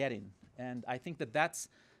forgetting. And I think that that's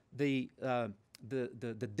the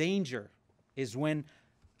danger, is when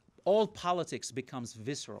all politics becomes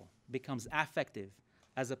visceral, becomes affective,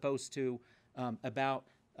 as opposed to about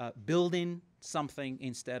building something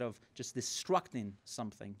instead of just destructing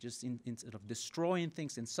something, just instead of destroying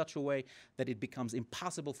things in such a way that it becomes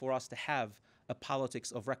impossible for us to have a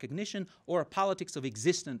politics of recognition or a politics of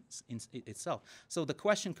existence in itself. So the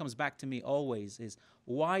question comes back to me always is,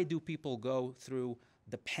 why do people go through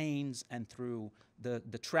the pains and through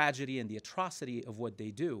the tragedy and the atrocity of what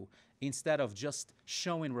they do instead of just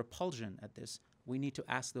showing repulsion at this? We need to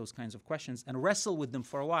ask those kinds of questions and wrestle with them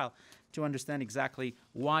for a while to understand exactly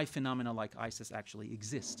why phenomena like ISIS actually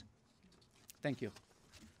exist. Thank you.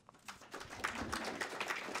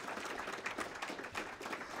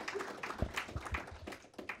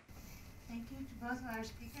 Thank you to both of our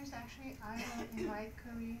speakers. Actually, I will invite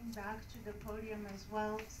Kareem back to the podium as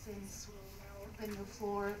well, since we'll now open the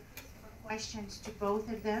floor questions to both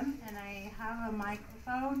of them, and I have a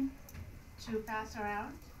microphone to pass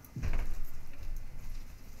around.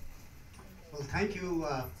 Well, thank you,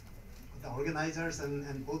 the organizers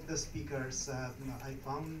and both the speakers. I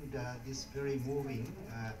found this very moving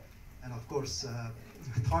and, of course,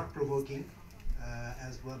 thought-provoking,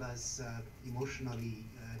 as well as emotionally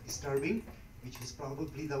disturbing, which is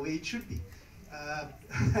probably the way it should be.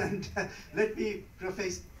 And let me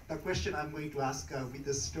preface the question I'm going to ask with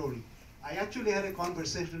a story. I actually had a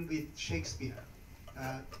conversation with Shakespeare.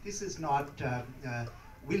 This is not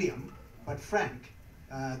William, but Frank.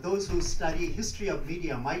 Those who study history of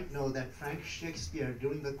media might know that Frank Shakespeare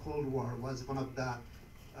during the Cold War was one of the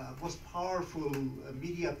most powerful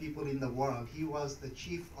media people in the world. He was the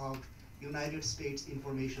chief of United States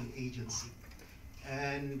Information Agency.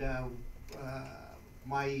 And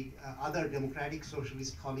my other democratic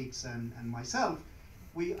socialist colleagues and myself,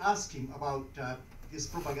 we asked him about this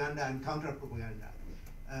propaganda and counter-propaganda.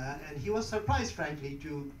 And he was surprised, frankly,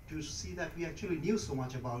 to see that we actually knew so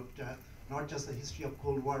much about not just the history of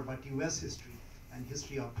Cold War, but US history and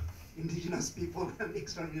history of indigenous people and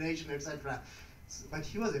extermination, etc. But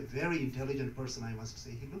he was a very intelligent person, I must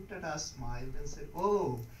say. He looked at us, smiled, and said,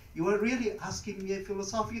 "Oh, you are really asking me a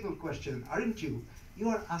philosophical question, aren't you? You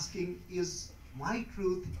are asking, is my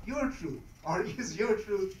truth your truth? Or is your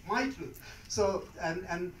truth my truth?" So,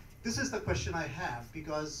 and this is the question I have,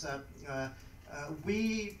 because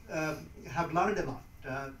we have learned a lot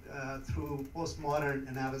through postmodern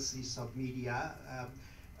analysis of media,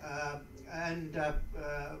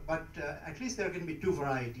 but at least there can be two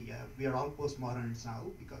variety. We are all postmoderns now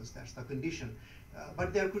because that's the condition.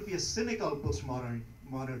 But there could be a cynical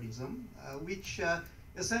postmodernism, which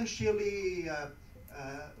essentially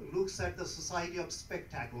looks at the society of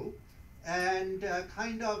spectacle and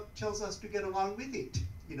kind of tells us to get along with it,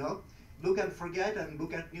 you know, look and forget and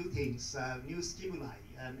look at new things, new stimuli,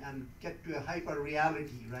 and get to a hyper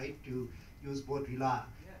reality, right, to use Baudrillard,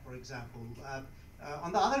 for example.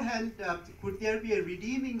 On the other hand, could there be a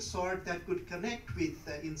redeeming sort that could connect with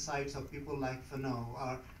the insights of people like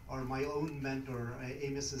Fanon or my own mentor,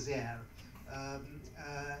 Aimé Césaire?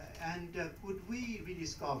 And could we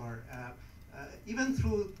rediscover, even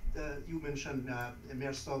through, you mentioned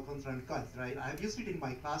Merceau contre Cot, right? I've used it in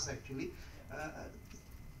my class, actually,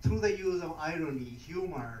 through the use of irony,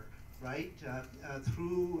 humor, right?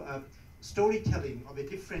 Through storytelling of a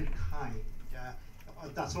different kind,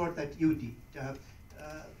 of the sort that you did.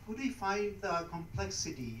 Could we find the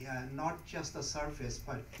complexity, not just the surface,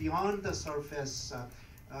 but beyond the surface,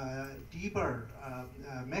 deeper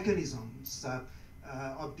mechanisms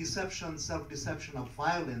of deception, self-deception, of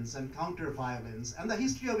violence and counter-violence, and the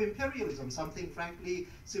history of imperialism, something frankly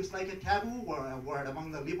seems like a taboo word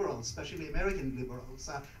among the liberals, especially American liberals.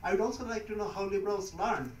 I would also like to know how liberals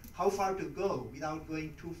learn how far to go without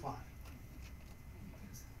going too far.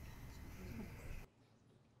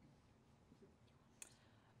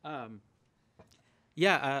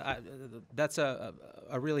 That's a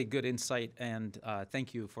really good insight, and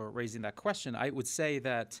thank you for raising that question. I would say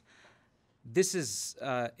that this is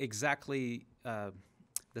exactly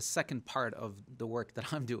the second part of the work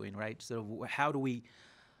that I'm doing, right? So how do we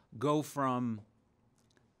go from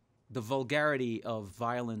the vulgarity of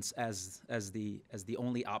violence as the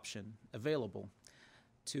only option available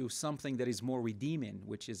to something that is more redeeming,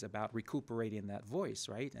 which is about recuperating that voice,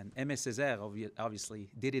 right? And Aimé Césaire obviously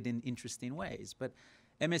did it in interesting ways, but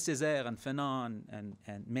Aimé Césaire and Fanon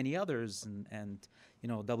and many others, and you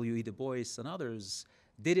know, W.E. Du Bois and others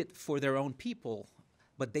did it for their own people,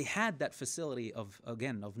 but they had that facility of,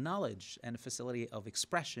 again, of knowledge and a facility of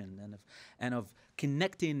expression and of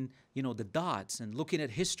connecting, you know, the dots and looking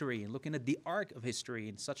at history and looking at the arc of history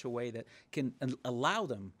in such a way that can allow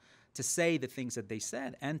them to say the things that they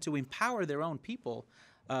said and to empower their own people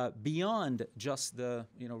beyond just the,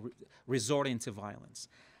 you know, resorting to violence.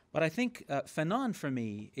 But I think Fanon, for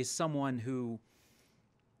me, is someone who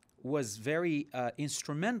was very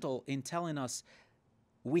instrumental in telling us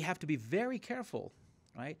we have to be very careful,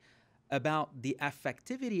 right, about the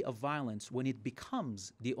affectivity of violence when it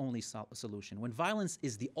becomes the only solution, when violence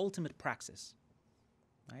is the ultimate praxis,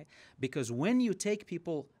 right? Because when you take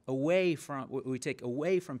people away from, we take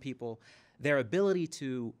away from people their ability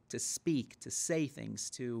to speak, to say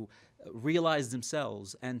things, to realize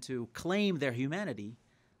themselves, and to claim their humanity,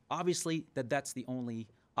 obviously that's the only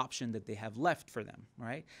option that they have left for them,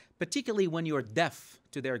 right? Particularly when you're deaf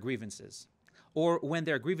to their grievances, or when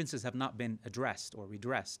their grievances have not been addressed or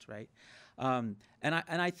redressed, right? And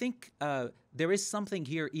I think there is something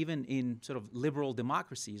here even in sort of liberal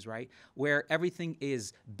democracies, right, where everything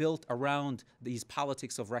is built around these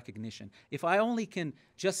politics of recognition. If I only can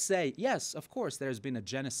just say, yes, of course, there's been a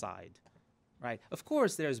genocide, right? Of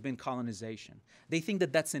course, there's been colonization. They think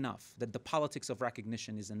that that's enough, that the politics of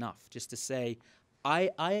recognition is enough, just to say,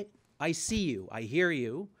 I see you, I hear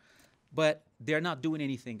you, but they're not doing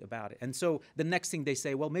anything about it. And so the next thing they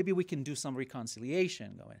say, well, maybe we can do some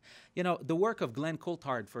reconciliation going. You know, the work of Glenn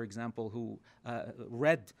Coulthard, for example, who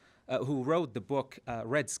wrote the book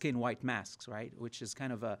Red Skin, White Masks, right, which is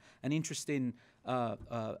kind of an interesting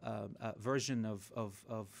version of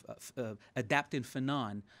adapting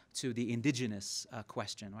Fanon to the indigenous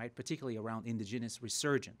question, right, particularly around indigenous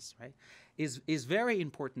resurgence, right, is very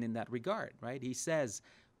important in that regard, right? He says,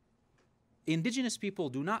 indigenous people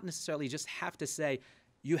do not necessarily just have to say,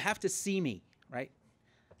 you have to see me, right,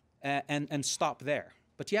 and stop there.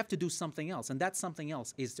 But you have to do something else. And that something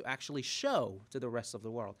else is to actually show to the rest of the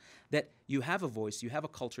world that you have a voice, you have a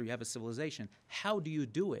culture, you have a civilization. How do you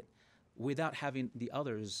do it without having the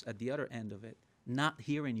others at the other end of it not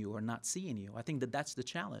hearing you or not seeing you? I think that that's the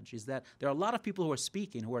challenge, is that there are a lot of people who are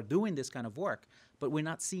speaking, who are doing this kind of work, but we're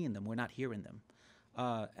not seeing them, we're not hearing them.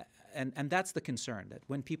 And that's the concern, that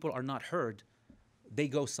when people are not heard, they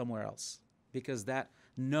go somewhere else, because that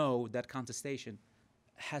contestation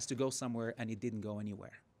has to go somewhere, and it didn't go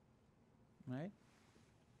anywhere, right?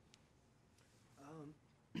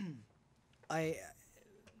 I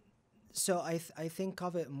think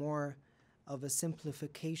of it more of a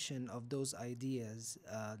simplification of those ideas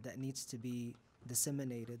that needs to be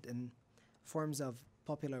disseminated in forms of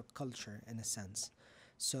popular culture, in a sense.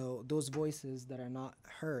 So those voices that are not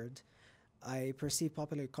heard, I perceive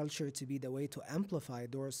popular culture to be the way to amplify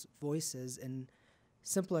those voices in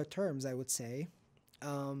simpler terms, I would say.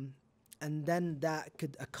 And then that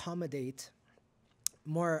could accommodate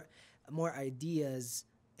more ideas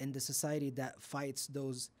in the society that fights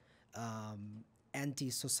those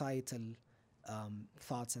anti-societal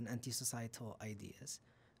thoughts and anti-societal ideas.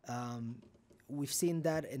 We've seen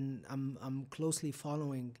that I'm closely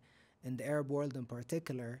following, in the Arab world in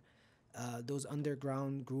particular, those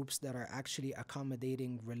underground groups that are actually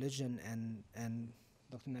accommodating religion, and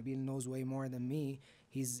Dr. Nabil knows way more than me.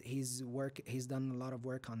 He's done a lot of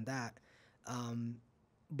work on that.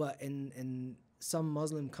 But in some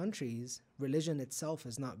Muslim countries, religion itself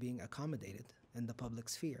is not being accommodated in the public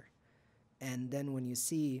sphere. And then when you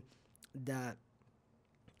see that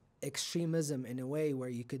extremism in a way where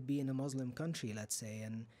you could be in a Muslim country, let's say,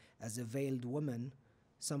 and as a veiled woman,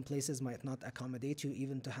 some places might not accommodate you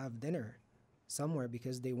even to have dinner somewhere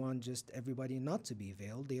because they want just everybody not to be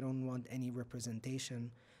veiled. They don't want any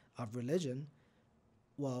representation of religion.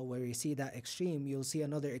 Well, where you see that extreme, you'll see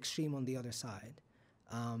another extreme on the other side.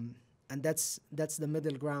 And that's the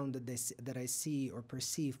middle ground that I see or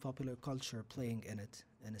perceive popular culture playing in it,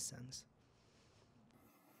 in a sense.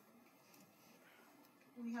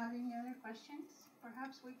 Do we have any other questions?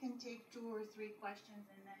 Perhaps we can take 2 or 3 questions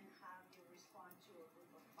and then have you respond to a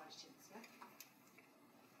group of questions, yeah?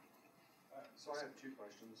 So I have 2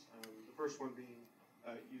 questions. The first one being,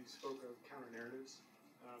 you spoke of counter-narratives.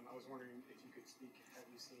 I was wondering if you could speak, have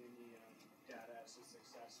you seen any data as to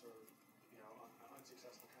success or,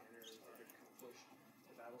 unsuccessful counter-narratives that have kind of pushed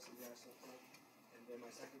the battles of the ISIL front? And then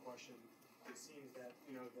my second question, it seems that,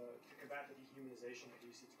 to combat the dehumanization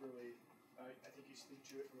piece, it's really, I think you speak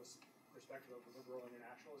to it from a perspective of liberal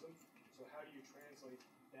internationalism. So how do you translate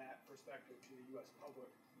that perspective to the U.S. public,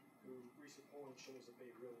 who recent polling shows that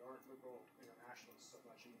they really aren't liberal internationalists so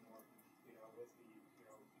much anymore, with the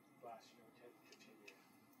last 10 to 15 years?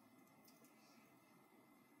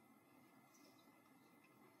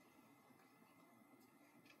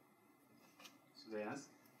 Should I ask?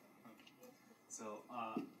 So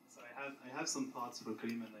I have some thoughts for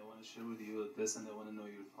Kareem, and I want to share with you this, and I want to know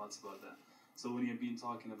your thoughts about that. So when you've been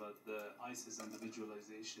talking about the ISIS and the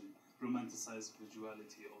visualization, romanticized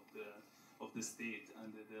visuality of the state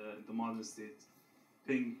and the modern state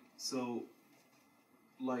thing, so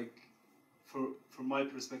like from my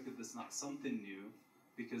perspective, that's not something new,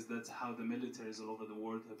 because that's how the militaries all over the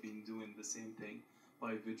world have been doing the same thing,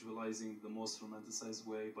 by visualizing the most romanticized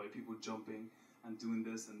way, by people jumping and doing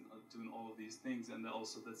this and doing all of these things. And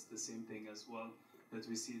also that's the same thing as well that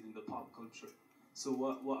we see in the pop culture. So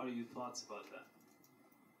what are your thoughts about that?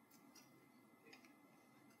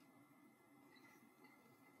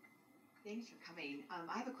 Thanks for coming.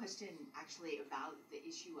 I have a question actually about the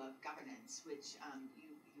issue of governance, which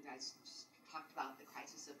you guys just talked about the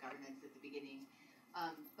crisis of governance at the beginning.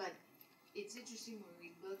 But it's interesting when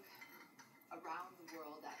we look around the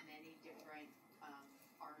world at many different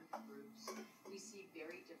armed groups. We see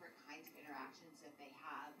very different kinds of interactions that they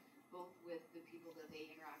have, both with the people that they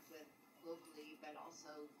interact with locally, but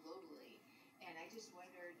also globally. And I just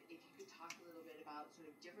wondered if you could talk a little bit about sort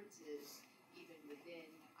of differences even within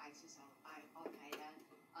ISIS, Al-Qaeda,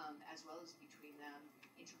 as well as between them,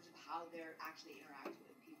 in terms of how they're actually interacting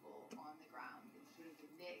with people on the ground, and sort of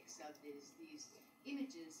the mix of these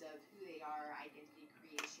images of who they are, identity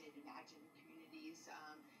creation, imagined communities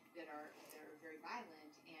that are very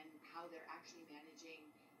violent, and how they're actually managing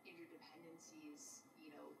interdependencies,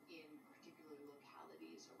 you know, in particular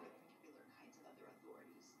localities or with particular kinds of other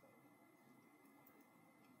authorities.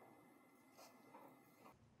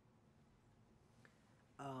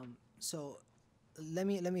 So let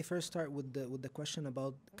me first start with the question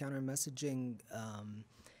about counter messaging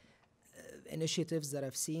initiatives that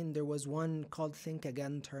I've seen. There was one called Think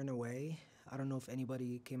Again, Turn Away. I don't know if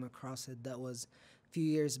anybody came across it. That was a few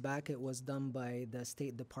years back. It was done by the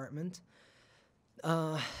State Department.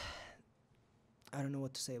 I don't know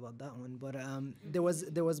what to say about that one, but there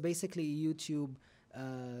was basically a YouTube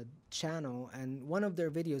channel, and one of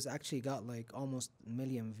their videos actually got like almost 1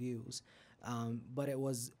 million views, but it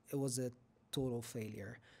was a total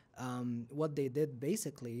failure. What they did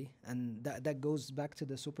basically, and that goes back to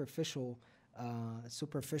the superficial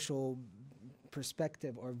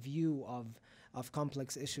perspective or view of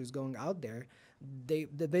complex issues going out there. The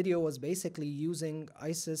video was basically using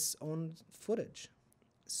ISIS own footage.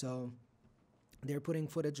 So they're putting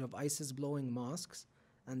footage of ISIS blowing mosques,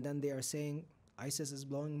 and then they are saying ISIS is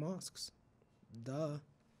blowing mosques. Duh.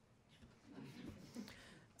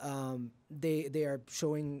 They are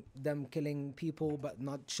showing them killing people, but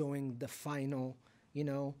not showing the final,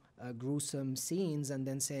 gruesome scenes, and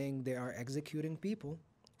then saying they are executing people.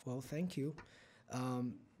 Well, thank you.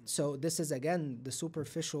 So this is again the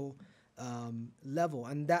superficial level,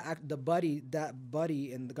 and that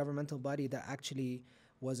body in the governmental body that actually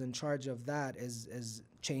was in charge of that is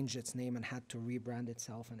changed its name and had to rebrand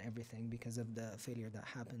itself and everything because of the failure that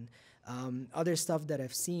happened. Other stuff that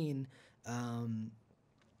I've seen.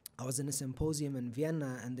 I was in a symposium in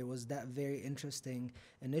Vienna, and there was that very interesting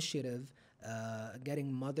initiative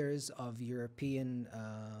getting mothers of European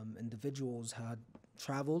individuals had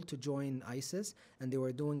traveled to join ISIS, and they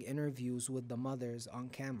were doing interviews with the mothers on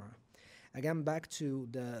camera. Again, back to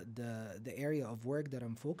the area of work that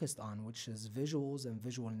I'm focused on, which is visuals and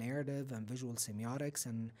visual narrative and visual semiotics,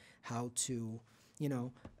 and how to,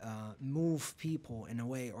 move people in a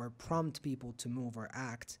way or prompt people to move or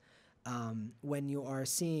act. When you are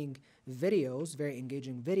seeing videos, very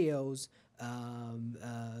engaging videos,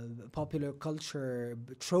 popular culture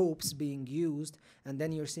tropes being used, and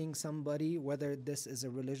then you're seeing somebody, whether this is a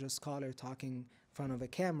religious scholar talking in front of a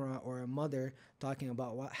camera or a mother talking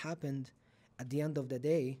about what happened, at the end of the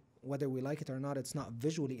day, whether we like it or not, it's not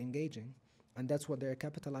visually engaging. And that's what they're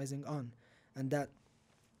capitalizing on. And that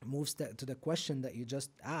moves to the question that you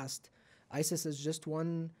just asked. ISIS is just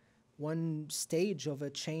one stage of a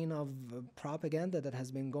chain of propaganda that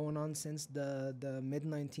has been going on since the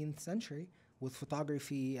mid-19th century, with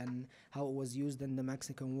photography and how it was used in the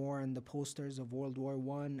Mexican War and the posters of World War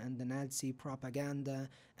I and the Nazi propaganda,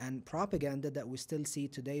 and propaganda that we still see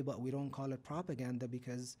today, but we don't call it propaganda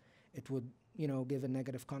because it would, give a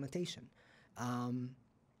negative connotation.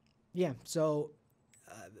 So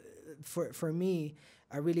for me,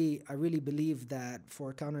 I really believe that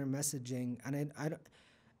for counter messaging, and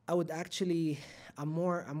I would actually, I'm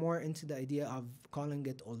more into the idea of calling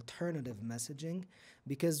it alternative messaging,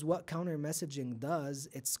 because what counter messaging does,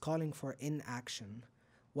 it's calling for inaction.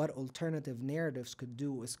 What alternative narratives could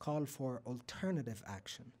do is call for alternative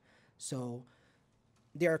action. So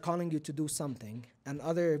they are calling you to do something, and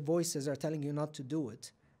other voices are telling you not to do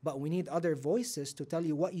it. But we need other voices to tell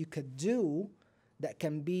you what you could do that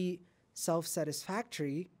can be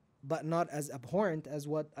self-satisfactory, but not as abhorrent as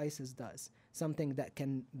what ISIS does. Something that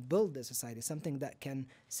can build the society, something that can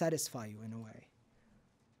satisfy you in a way.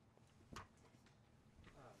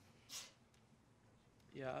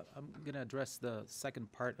 Yeah, I'm going to address the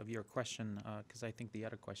second part of your question because I think the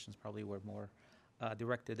other questions probably were more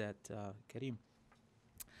directed at Kareem.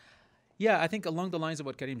 Yeah, I think along the lines of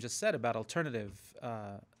what Kareem just said about alternative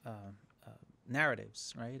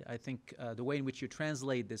narratives, right? I think the way in which you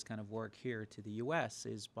translate this kind of work here to the U.S.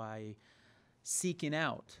 is by seeking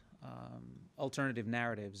out alternative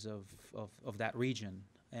narratives of that region,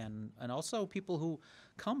 and also people who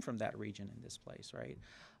come from that region in this place, right?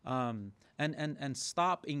 And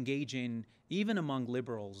stop engaging, even among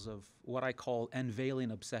liberals, of what I call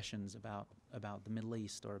unveiling obsessions about about the Middle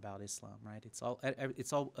East or about Islam, right?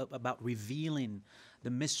 It's all about revealing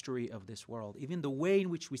the mystery of this world. Even the way in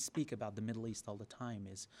which we speak about the Middle East all the time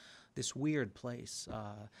is this weird place.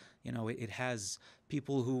 It has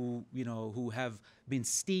people who have been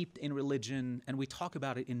steeped in religion, and we talk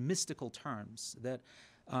about it in mystical terms,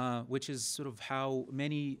 which is sort of how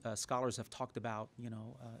many scholars have talked about,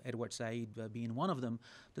 Edward Said being one of them,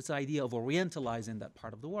 this idea of orientalizing that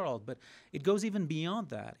part of the world. But it goes even beyond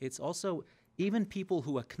that. It's also even people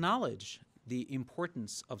who acknowledge the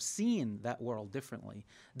importance of seeing that world differently,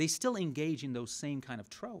 they still engage in those same kind of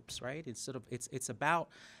tropes, right? It's about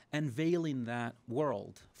unveiling that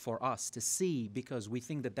world for us to see, because we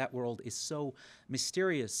think that world is so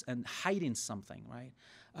mysterious and hiding something, right?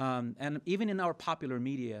 And even in our popular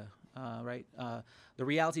media, right? The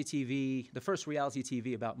reality TV, the first reality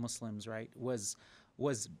TV about Muslims, right, was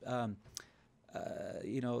the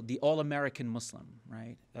all-American Muslim,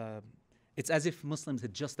 right? It's as if Muslims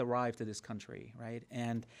had just arrived to this country, right?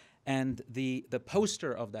 And the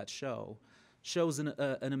poster of that show shows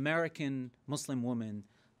an American Muslim woman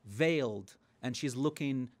veiled, and she's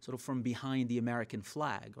looking sort of from behind the American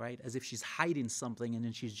flag, right? As if she's hiding something, and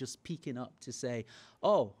then she's just peeking up to say,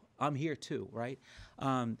 oh, I'm here too, right?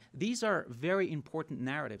 These are very important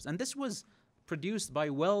narratives. And this was produced by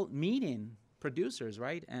well-meaning producers,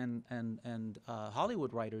 right? And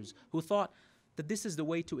Hollywood writers who thought that this is the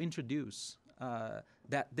way to introduce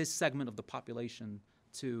this segment of the population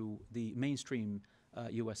to the mainstream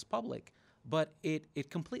U.S. public. But it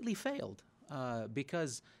completely failed.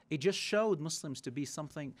 Because it just showed Muslims to be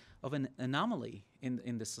something of an anomaly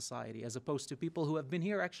in this society, as opposed to people who have been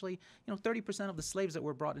here. Actually, 30% of the slaves that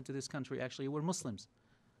were brought into this country actually were Muslims,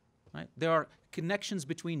 right? There are connections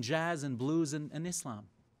between jazz and blues and Islam,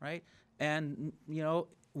 right? And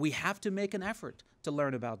we have to make an effort to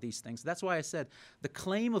learn about these things. That's why I said the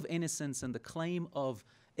claim of innocence and the claim of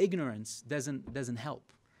ignorance doesn't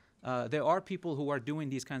help. There are people who are doing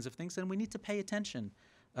these kinds of things, and we need to pay attention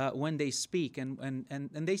when they speak, and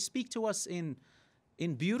they speak to us in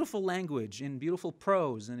beautiful language, in beautiful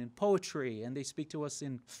prose, and in poetry, and they speak to us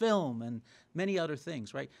in film and many other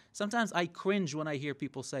things, right? Sometimes I cringe when I hear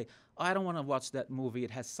people say, oh, I don't want to watch that movie,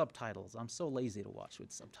 it has subtitles. I'm so lazy to watch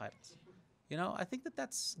with subtitles. I think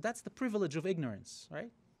that's the privilege of ignorance,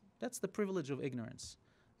 right? That's the privilege of ignorance.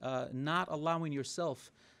 Not allowing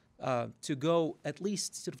yourself to go, at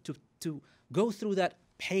least sort of to go through that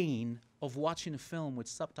pain of watching a film with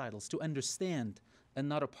subtitles to understand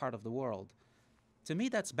another part of the world. To me,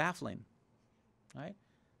 that's baffling, right?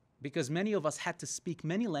 Because many of us had to speak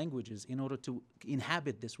many languages in order to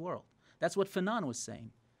inhabit this world. That's what Fanon was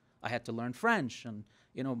saying. I had to learn French, and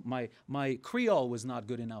my Creole was not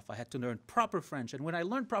good enough. I had to learn proper French, and when I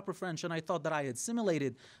learned proper French and I thought that I had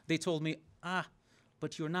assimilated, they told me,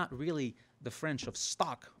 but you're not really the French of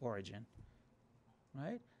stock origin,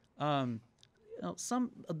 right? A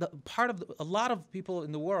lot of people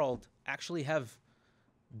in the world actually have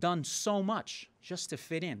done so much just to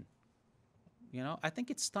fit in. I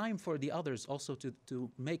think it's time for the others also to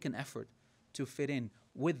make an effort to fit in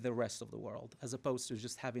with the rest of the world, as opposed to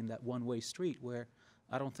just having that one-way street where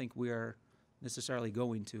I don't think we're necessarily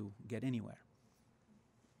going to get anywhere.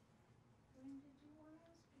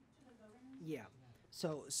 Yeah.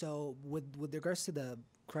 So with regards to the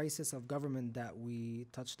crisis of government that we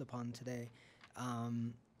touched upon today,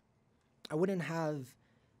 I wouldn't have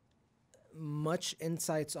much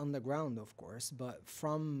insights on the ground, of course, but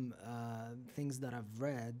from things that I've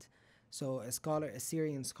read. So a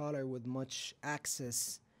Syrian scholar with much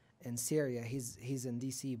access in Syria, he's in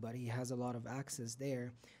DC, but he has a lot of access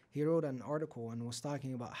there. He wrote an article and was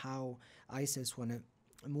talking about how ISIS, when it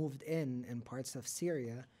moved in parts of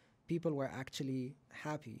Syria, people were actually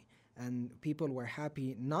happy. And people were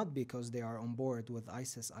happy not because they are on board with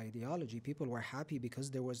ISIS ideology. People were happy because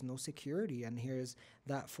there was no security. And here's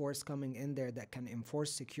that force coming in there that can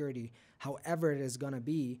enforce security, however it is going to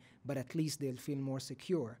be, but at least they'll feel more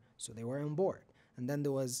secure. So they were on board. And then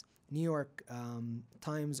there was New York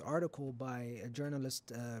Times article by a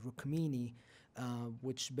journalist, Rukmini,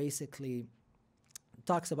 which basically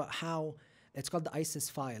talks about how, it's called the ISIS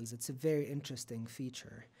Files. It's a very interesting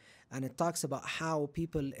feature. And it talks about how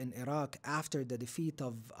people in Iraq, after the defeat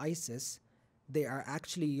of ISIS, they are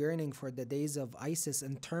actually yearning for the days of ISIS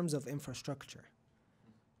in terms of infrastructure.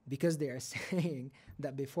 Because they are saying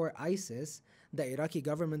that before ISIS, the Iraqi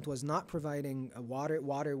government was not providing water.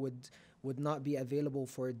 Water would not be available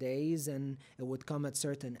for days, and it would come at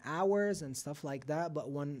certain hours and stuff like that.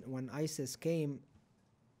 But when ISIS came,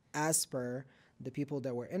 as per the people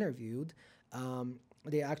that were interviewed,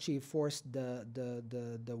 they actually forced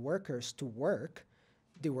the workers to work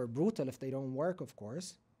They were brutal if they don't work, of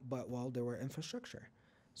course, but well, there were infrastructure.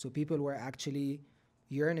 So people were actually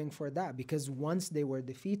yearning for that, because once they were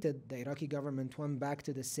defeated, the Iraqi government went back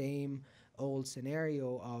to the same old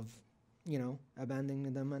scenario of, you know,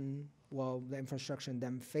 abandoning them, and well, the infrastructure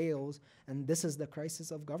then fails, and this is the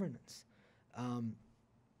crisis of governance.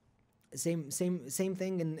 Same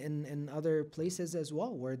thing in other places as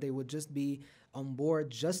well, where they would just be on board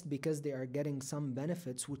just because they are getting some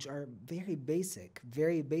benefits, which are very basic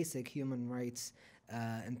human rights,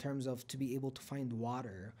 in terms of to be able to find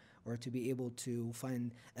water or to be able to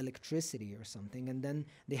find electricity or something, and then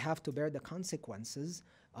they have to bear the consequences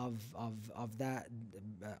of that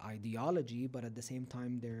ideology, but at the same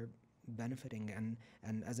time they're benefiting.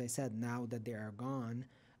 And as I said, now that they are gone,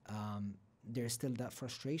 there's still that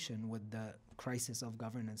frustration with the crisis of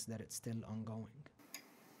governance that it's still ongoing.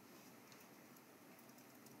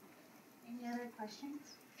 Any other questions?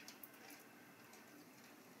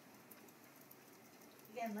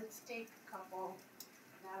 Again, let's take a couple.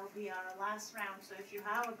 That'll be our last round. So if you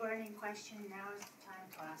have a burning question, now is the time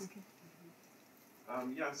to ask.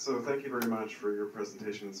 Yeah, so thank you very much for your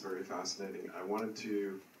presentation. It's very fascinating. I wanted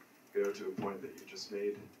to go to a point that you just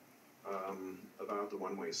made about the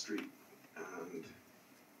one-way street. And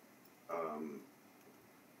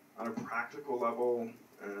on a practical level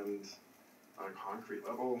and on a concrete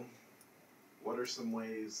level, what are some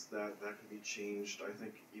ways that can be changed, I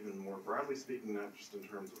think, even more broadly speaking, not just in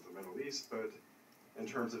terms of the Middle East, but in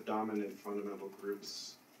terms of dominant fundamental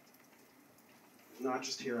groups, not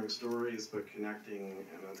just hearing stories, but connecting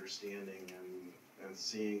and understanding and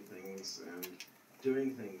seeing things and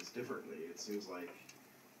doing things differently. It seems like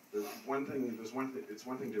it's one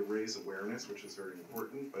thing to raise awareness, which is very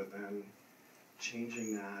important, but then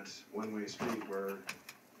changing that one-way street where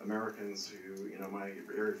Americans who, you know, my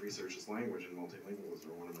area of research is language, and multilingualism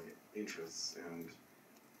are one of my interests, and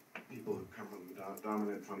people who come from the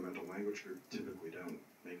dominant fundamental language group typically don't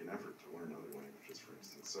make an effort to learn other languages, for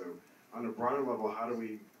instance. So on a broader level, how do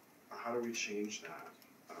we change that?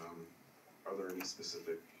 Are there any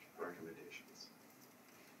specific recommendations?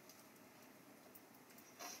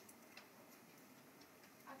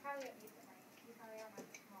 I'll probably mute the mic. You probably are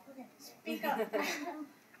microphone. Okay, speak up.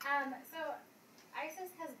 So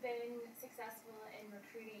ISIS has been successful in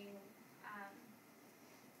recruiting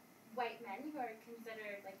white men who are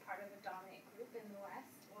considered like part of a dominant group in the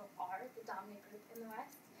West, or are the dominant group in the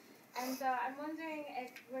West. And so I'm wondering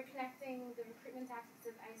if we're connecting the recruitment tactics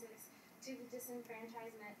of ISIS to the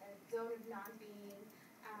disenfranchisement, a zone of non-being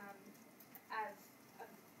of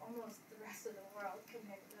almost the rest of the world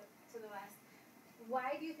compared to the West.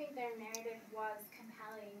 Why do you think their narrative was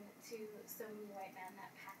compelling to so many white men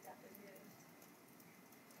that packed up and moved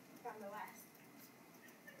from the West?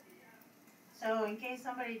 So in case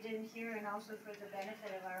somebody didn't hear, and also for the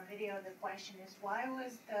benefit of our video, the question is, why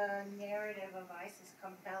was the narrative of ISIS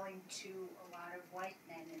compelling to a lot of white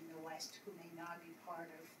men in the West who may not be part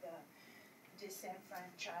of the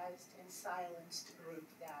disenfranchised and silenced group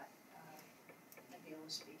that Nabil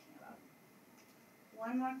was speaking about?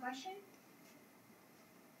 One more question?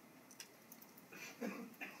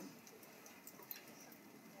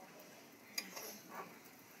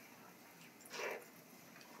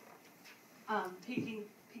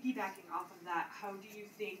 Piggybacking off of that, how do you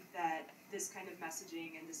think that this kind of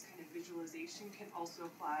messaging and this kind of visualization can also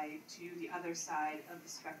apply to the other side of the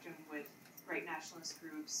spectrum with right nationalist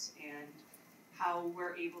groups, and how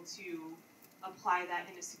we're able to apply that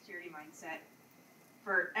in a security mindset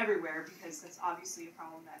for everywhere, because that's obviously a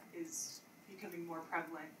problem that is becoming more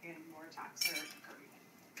prevalent and more attacks are occurring?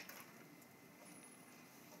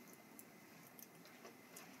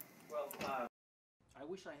 Well, I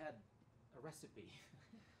wish I had a recipe.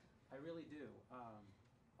 I really do.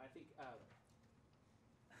 I think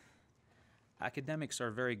academics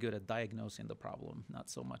are very good at diagnosing the problem, not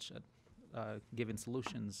so much at giving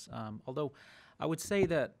solutions. Although I would say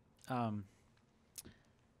that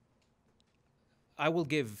I will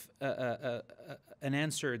give an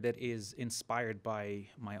answer that is inspired by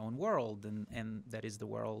my own world, and that is the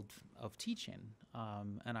world of teaching.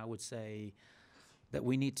 And I would say that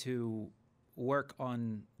we need to work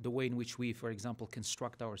on the way in which we, for example,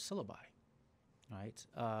 construct our syllabi, right?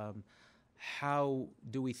 How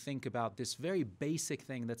do we think about this very basic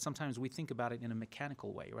thing that sometimes we think about it in a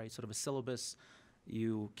mechanical way, right? Sort of a syllabus,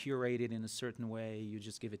 you curate it in a certain way, you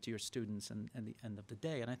just give it to your students and the end of the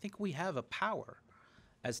day. And I think we have a power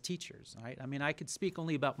as teachers, right? I mean, I could speak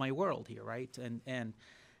only about my world here, right? And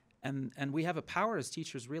we have a power as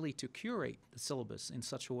teachers really to curate the syllabus in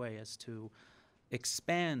such a way as to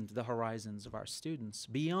expand the horizons of our students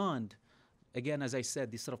beyond, again, as I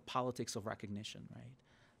said, the sort of politics of recognition, right?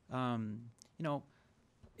 You know,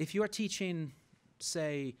 if you're teaching,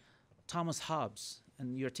 say, Thomas Hobbes,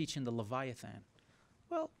 and you're teaching the Leviathan,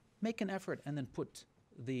 well, make an effort and then put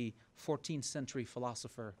the 14th century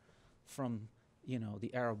philosopher from, you know,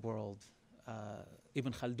 the Arab world,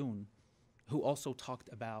 Ibn Khaldun, who also talked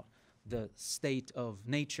about the state of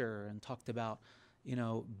nature and talked about, you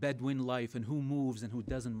know, Bedouin life and who moves and who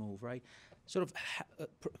doesn't move, right? Sort of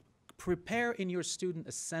prepare in your student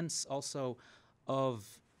a sense also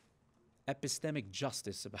of epistemic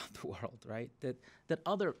justice about the world, right? That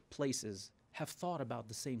other places have thought about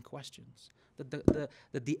the same questions. That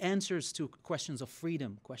the answers to questions of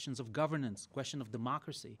freedom, questions of governance, question of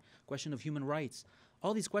democracy, question of human rights,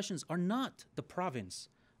 all these questions are not the province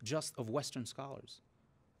just of Western scholars,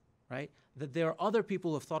 right? That there are other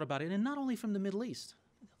people who have thought about it, and not only from the Middle East.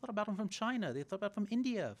 They thought about them from China, they thought about it from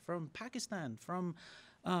India, from Pakistan, from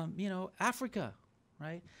you know, Africa,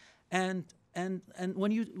 right? And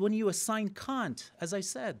when you assign Kant, as I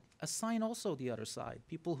said, assign also the other side,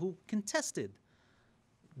 people who contested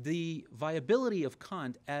the viability of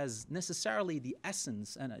Kant as necessarily the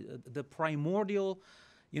essence and the primordial,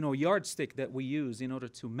 you know, yardstick that we use in order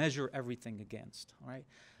to measure everything against, right?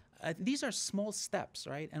 These are small steps,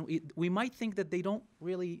 right? And we might think that they don't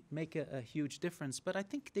really make a huge difference, but I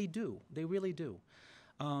think they do. They really do.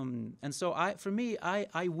 And so for me,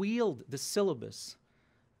 I wield the syllabus,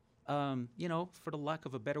 you know, for the lack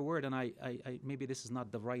of a better word, and I maybe this is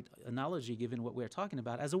not the right analogy given what we're talking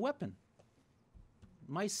about, as a weapon.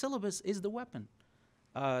 My syllabus is the weapon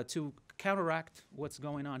to counteract what's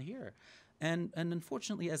going on here. And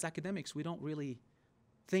unfortunately, as academics, we don't really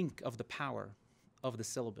think of the power of the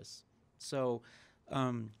syllabus. So,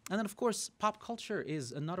 and then of course, pop culture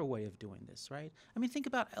is another way of doing this, right? I mean, think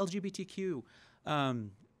about LGBTQ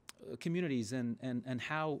communities and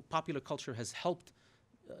how popular culture has helped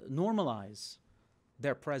normalize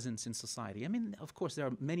their presence in society. I mean, of course, there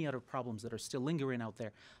are many other problems that are still lingering out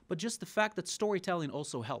there, but just the fact that storytelling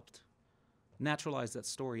also helped naturalize that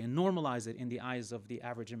story and normalize it in the eyes of the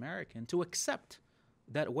average American to accept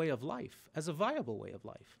that way of life as a viable way of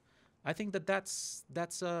life. I think that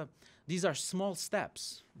these are small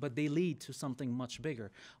steps, but they lead to something much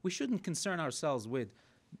bigger. We shouldn't concern ourselves with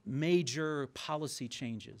major policy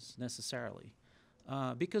changes necessarily,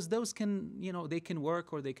 because those can, you know, they can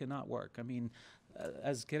work or they cannot work. I mean,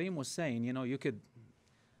 as Kareem was saying, you know, you could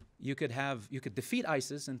defeat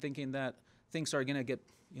ISIS and thinking that things are going to get,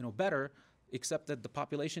 you know, better, except that the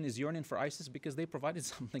population is yearning for ISIS because they provided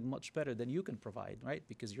something much better than you can provide, right?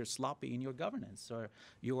 Because you're sloppy in your governance or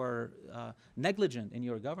you are negligent in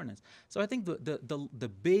your governance. So I think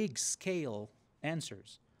the big scale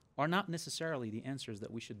answers are not necessarily the answers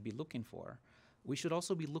that we should be looking for. We should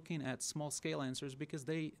also be looking at small scale answers because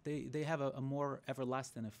they have a more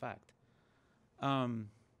everlasting effect. And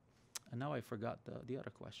now I forgot the other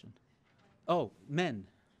question. Oh, men.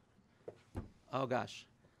 Oh gosh.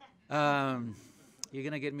 You're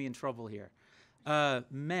going to get me in trouble here.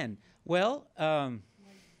 Men. Well,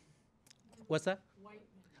 what's that? White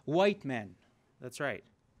men. White men. That's right.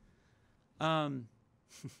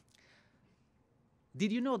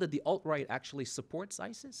 Did you know that the alt-right actually supports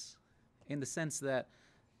ISIS? In the sense that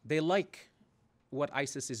they like what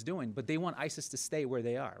ISIS is doing, but they want ISIS to stay where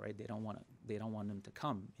they are, right? They don't want them to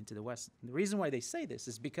come into the West. And the reason why they say this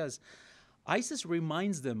is because ISIS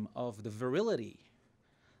reminds them of the virility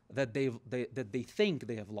that they think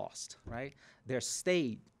they have lost, right? Their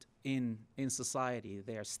state in society,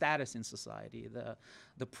 their status in society,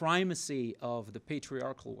 the primacy of the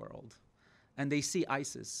patriarchal world, and they see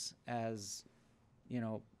ISIS as, you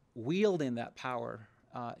know, wielding that power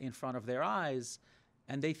in front of their eyes,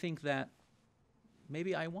 and they think that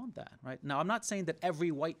maybe I want that, right? Now, I'm not saying that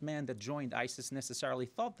every white man that joined ISIS necessarily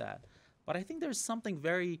thought that, but I think there's something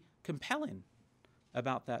very compelling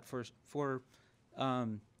about that for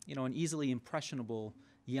you know, an easily impressionable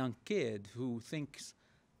young kid who thinks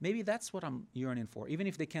maybe that's what I'm yearning for, even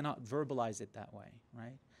if they cannot verbalize it that way,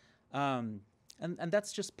 right? And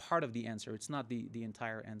that's just part of the answer. It's not the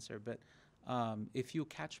entire answer, but if you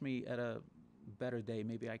catch me at a better day,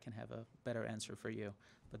 maybe I can have a better answer for you.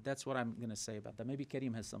 But that's what I'm going to say about that. Maybe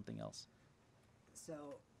Kareem has something else. So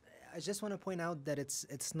I just want to point out that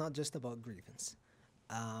it's not just about grievance.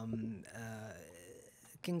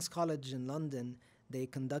 King's College in London, they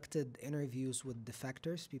conducted interviews with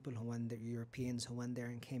defectors, people who went there, Europeans who went there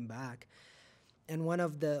and came back. And one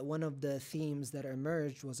of the themes that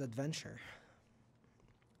emerged was adventure.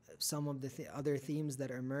 Some of the other themes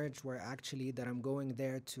that emerged were actually that I'm going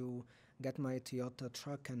there to get my Toyota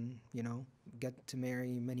truck and, you know, get to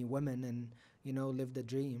marry many women and, you know, live the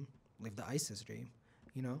dream, live the ISIS dream,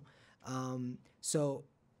 you know. So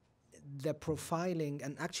the profiling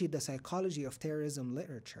and actually the psychology of terrorism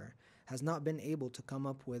literature has not been able to come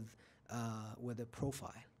up with a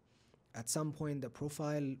profile. At some point, the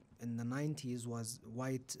profile in the 90s was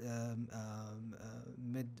white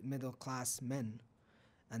middle class men,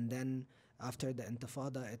 and then after the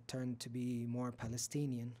Intifada, it turned to be more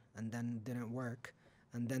Palestinian, and then didn't work,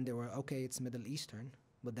 and then they were okay, it's Middle Eastern,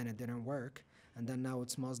 but then it didn't work, and then now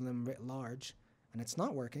it's Muslim writ large, and it's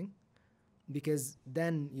not working, because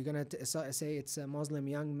then you're gonna say it's a Muslim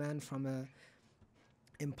young man from a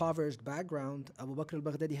impoverished background. Abu Bakr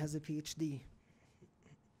al-Baghdadi has a PhD.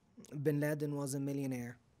 Bin Laden was a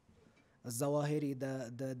millionaire. Al-Zawahiri,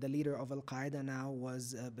 the leader of Al-Qaeda now,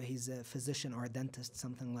 he's a physician or a dentist,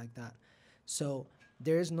 something like that. So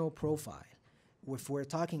there is no profile. If we're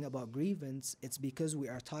talking about grievance, it's because we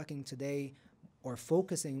are talking today or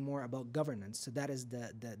focusing more about governance. So that is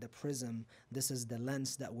the prism, this is the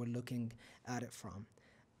lens that we're looking at it from.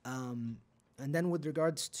 And then with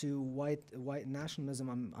regards to white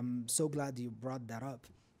nationalism, I'm so glad you brought that up,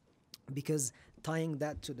 because tying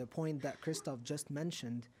that to the point that Christoph just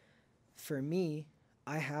mentioned, for me,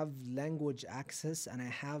 I have language access and I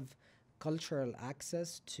have cultural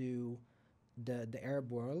access to the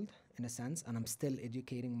Arab world in a sense, and I'm still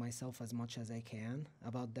educating myself as much as I can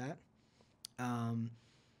about that.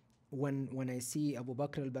 When I see Abu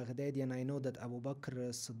Bakr al-Baghdadi and I know that Abu Bakr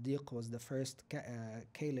as-Siddiq was the first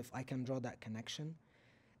caliph, I can draw that connection.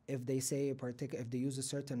 If they say if they use a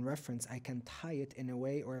certain reference, I can tie it in a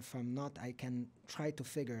way, or if I'm not, I can try to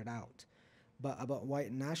figure it out. But about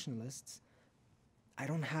white nationalists, I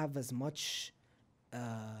don't have as much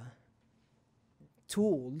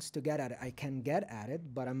tools to get at it. I can get at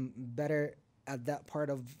it, but I'm better at that part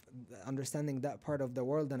of understanding that part of the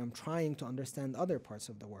world than I'm trying to understand other parts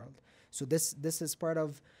of the world. So this is part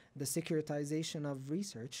of the securitization of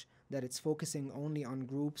research, that it's focusing only on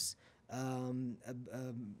groups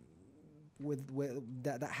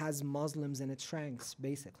that has Muslims in its ranks,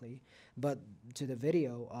 basically. But to the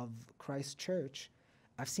video of Christchurch,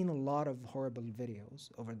 I've seen a lot of horrible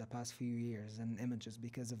videos over the past few years and images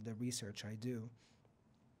because of the research I do.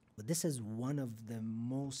 But this is one of the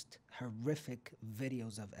most horrific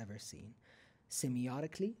videos I've ever seen.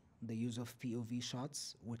 Semiotically, the use of POV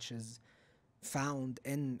shots, which is found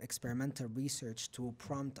in experimental research to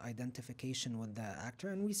prompt identification with the actor,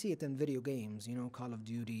 and we see it in video games, Call of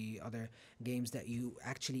Duty, other games that you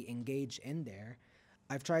actually engage in there.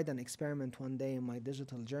 I've tried an experiment one day in my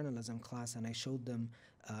digital journalism class, and I showed them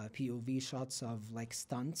POV shots of like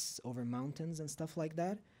stunts over mountains and stuff like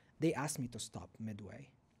that. They asked me to stop midway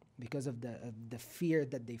because of the fear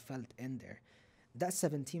that they felt in there. That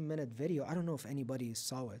 17-minute video, I don't know if anybody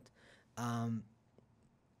saw it.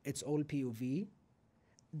 It's all POV.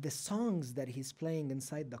 The songs that he's playing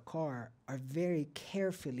inside the car are very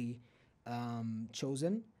carefully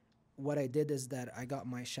chosen. What I did is that I got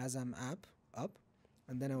my Shazam app up,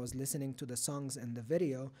 and then I was listening to the songs in the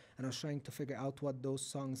video, and I was trying to figure out what those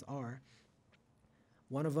songs are.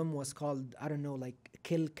 One of them was called, I don't know, like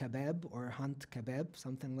Kill Kebab or Hunt Kebab,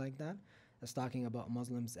 something like that. It's talking about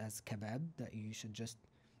Muslims as kebab, that you should just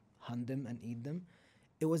hunt them and eat them.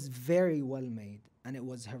 It was very well made, and it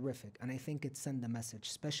was horrific, and I think it sent a message,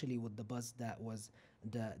 especially with the buzz that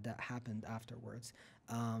happened afterwards.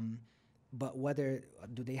 But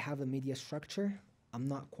do they have a media structure? I'm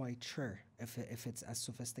not quite sure if it's as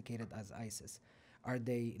sophisticated as ISIS. Are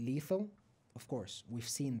they lethal? Of course, we've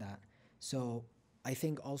seen that. So I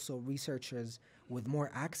think also researchers with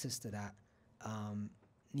more access to that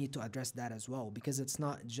need to address that as well, because it's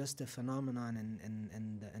not just a phenomenon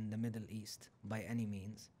in the Middle East by any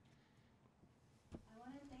means. I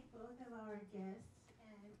want to thank both of our guests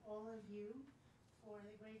and all of you for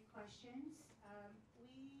the great questions.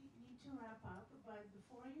 We need to wrap up, but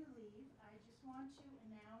before you leave, I just want to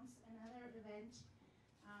announce another event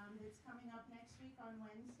that's coming up next week on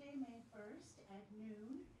Wednesday, May 1st at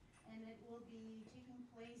noon, and it will be taking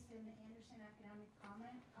place in the Anderson Academic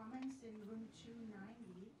Commons in room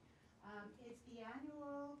 290. It's the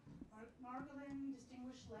annual Margolin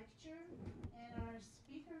Distinguished Lecture, and our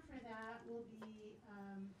speaker for that will be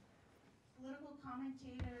political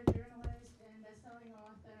commentator, journalist, and best-selling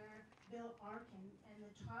author Bill Arkin, and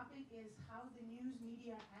the topic is how the news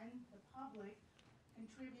media and the public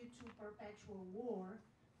contribute to perpetual war,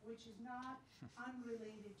 which is not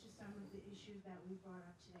unrelated to some of the issues that we brought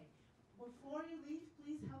up today. Before you leave,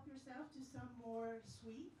 please help yourself to some more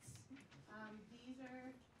sweets. These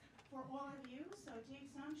are for all of you, so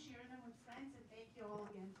take some, share them with friends, and thank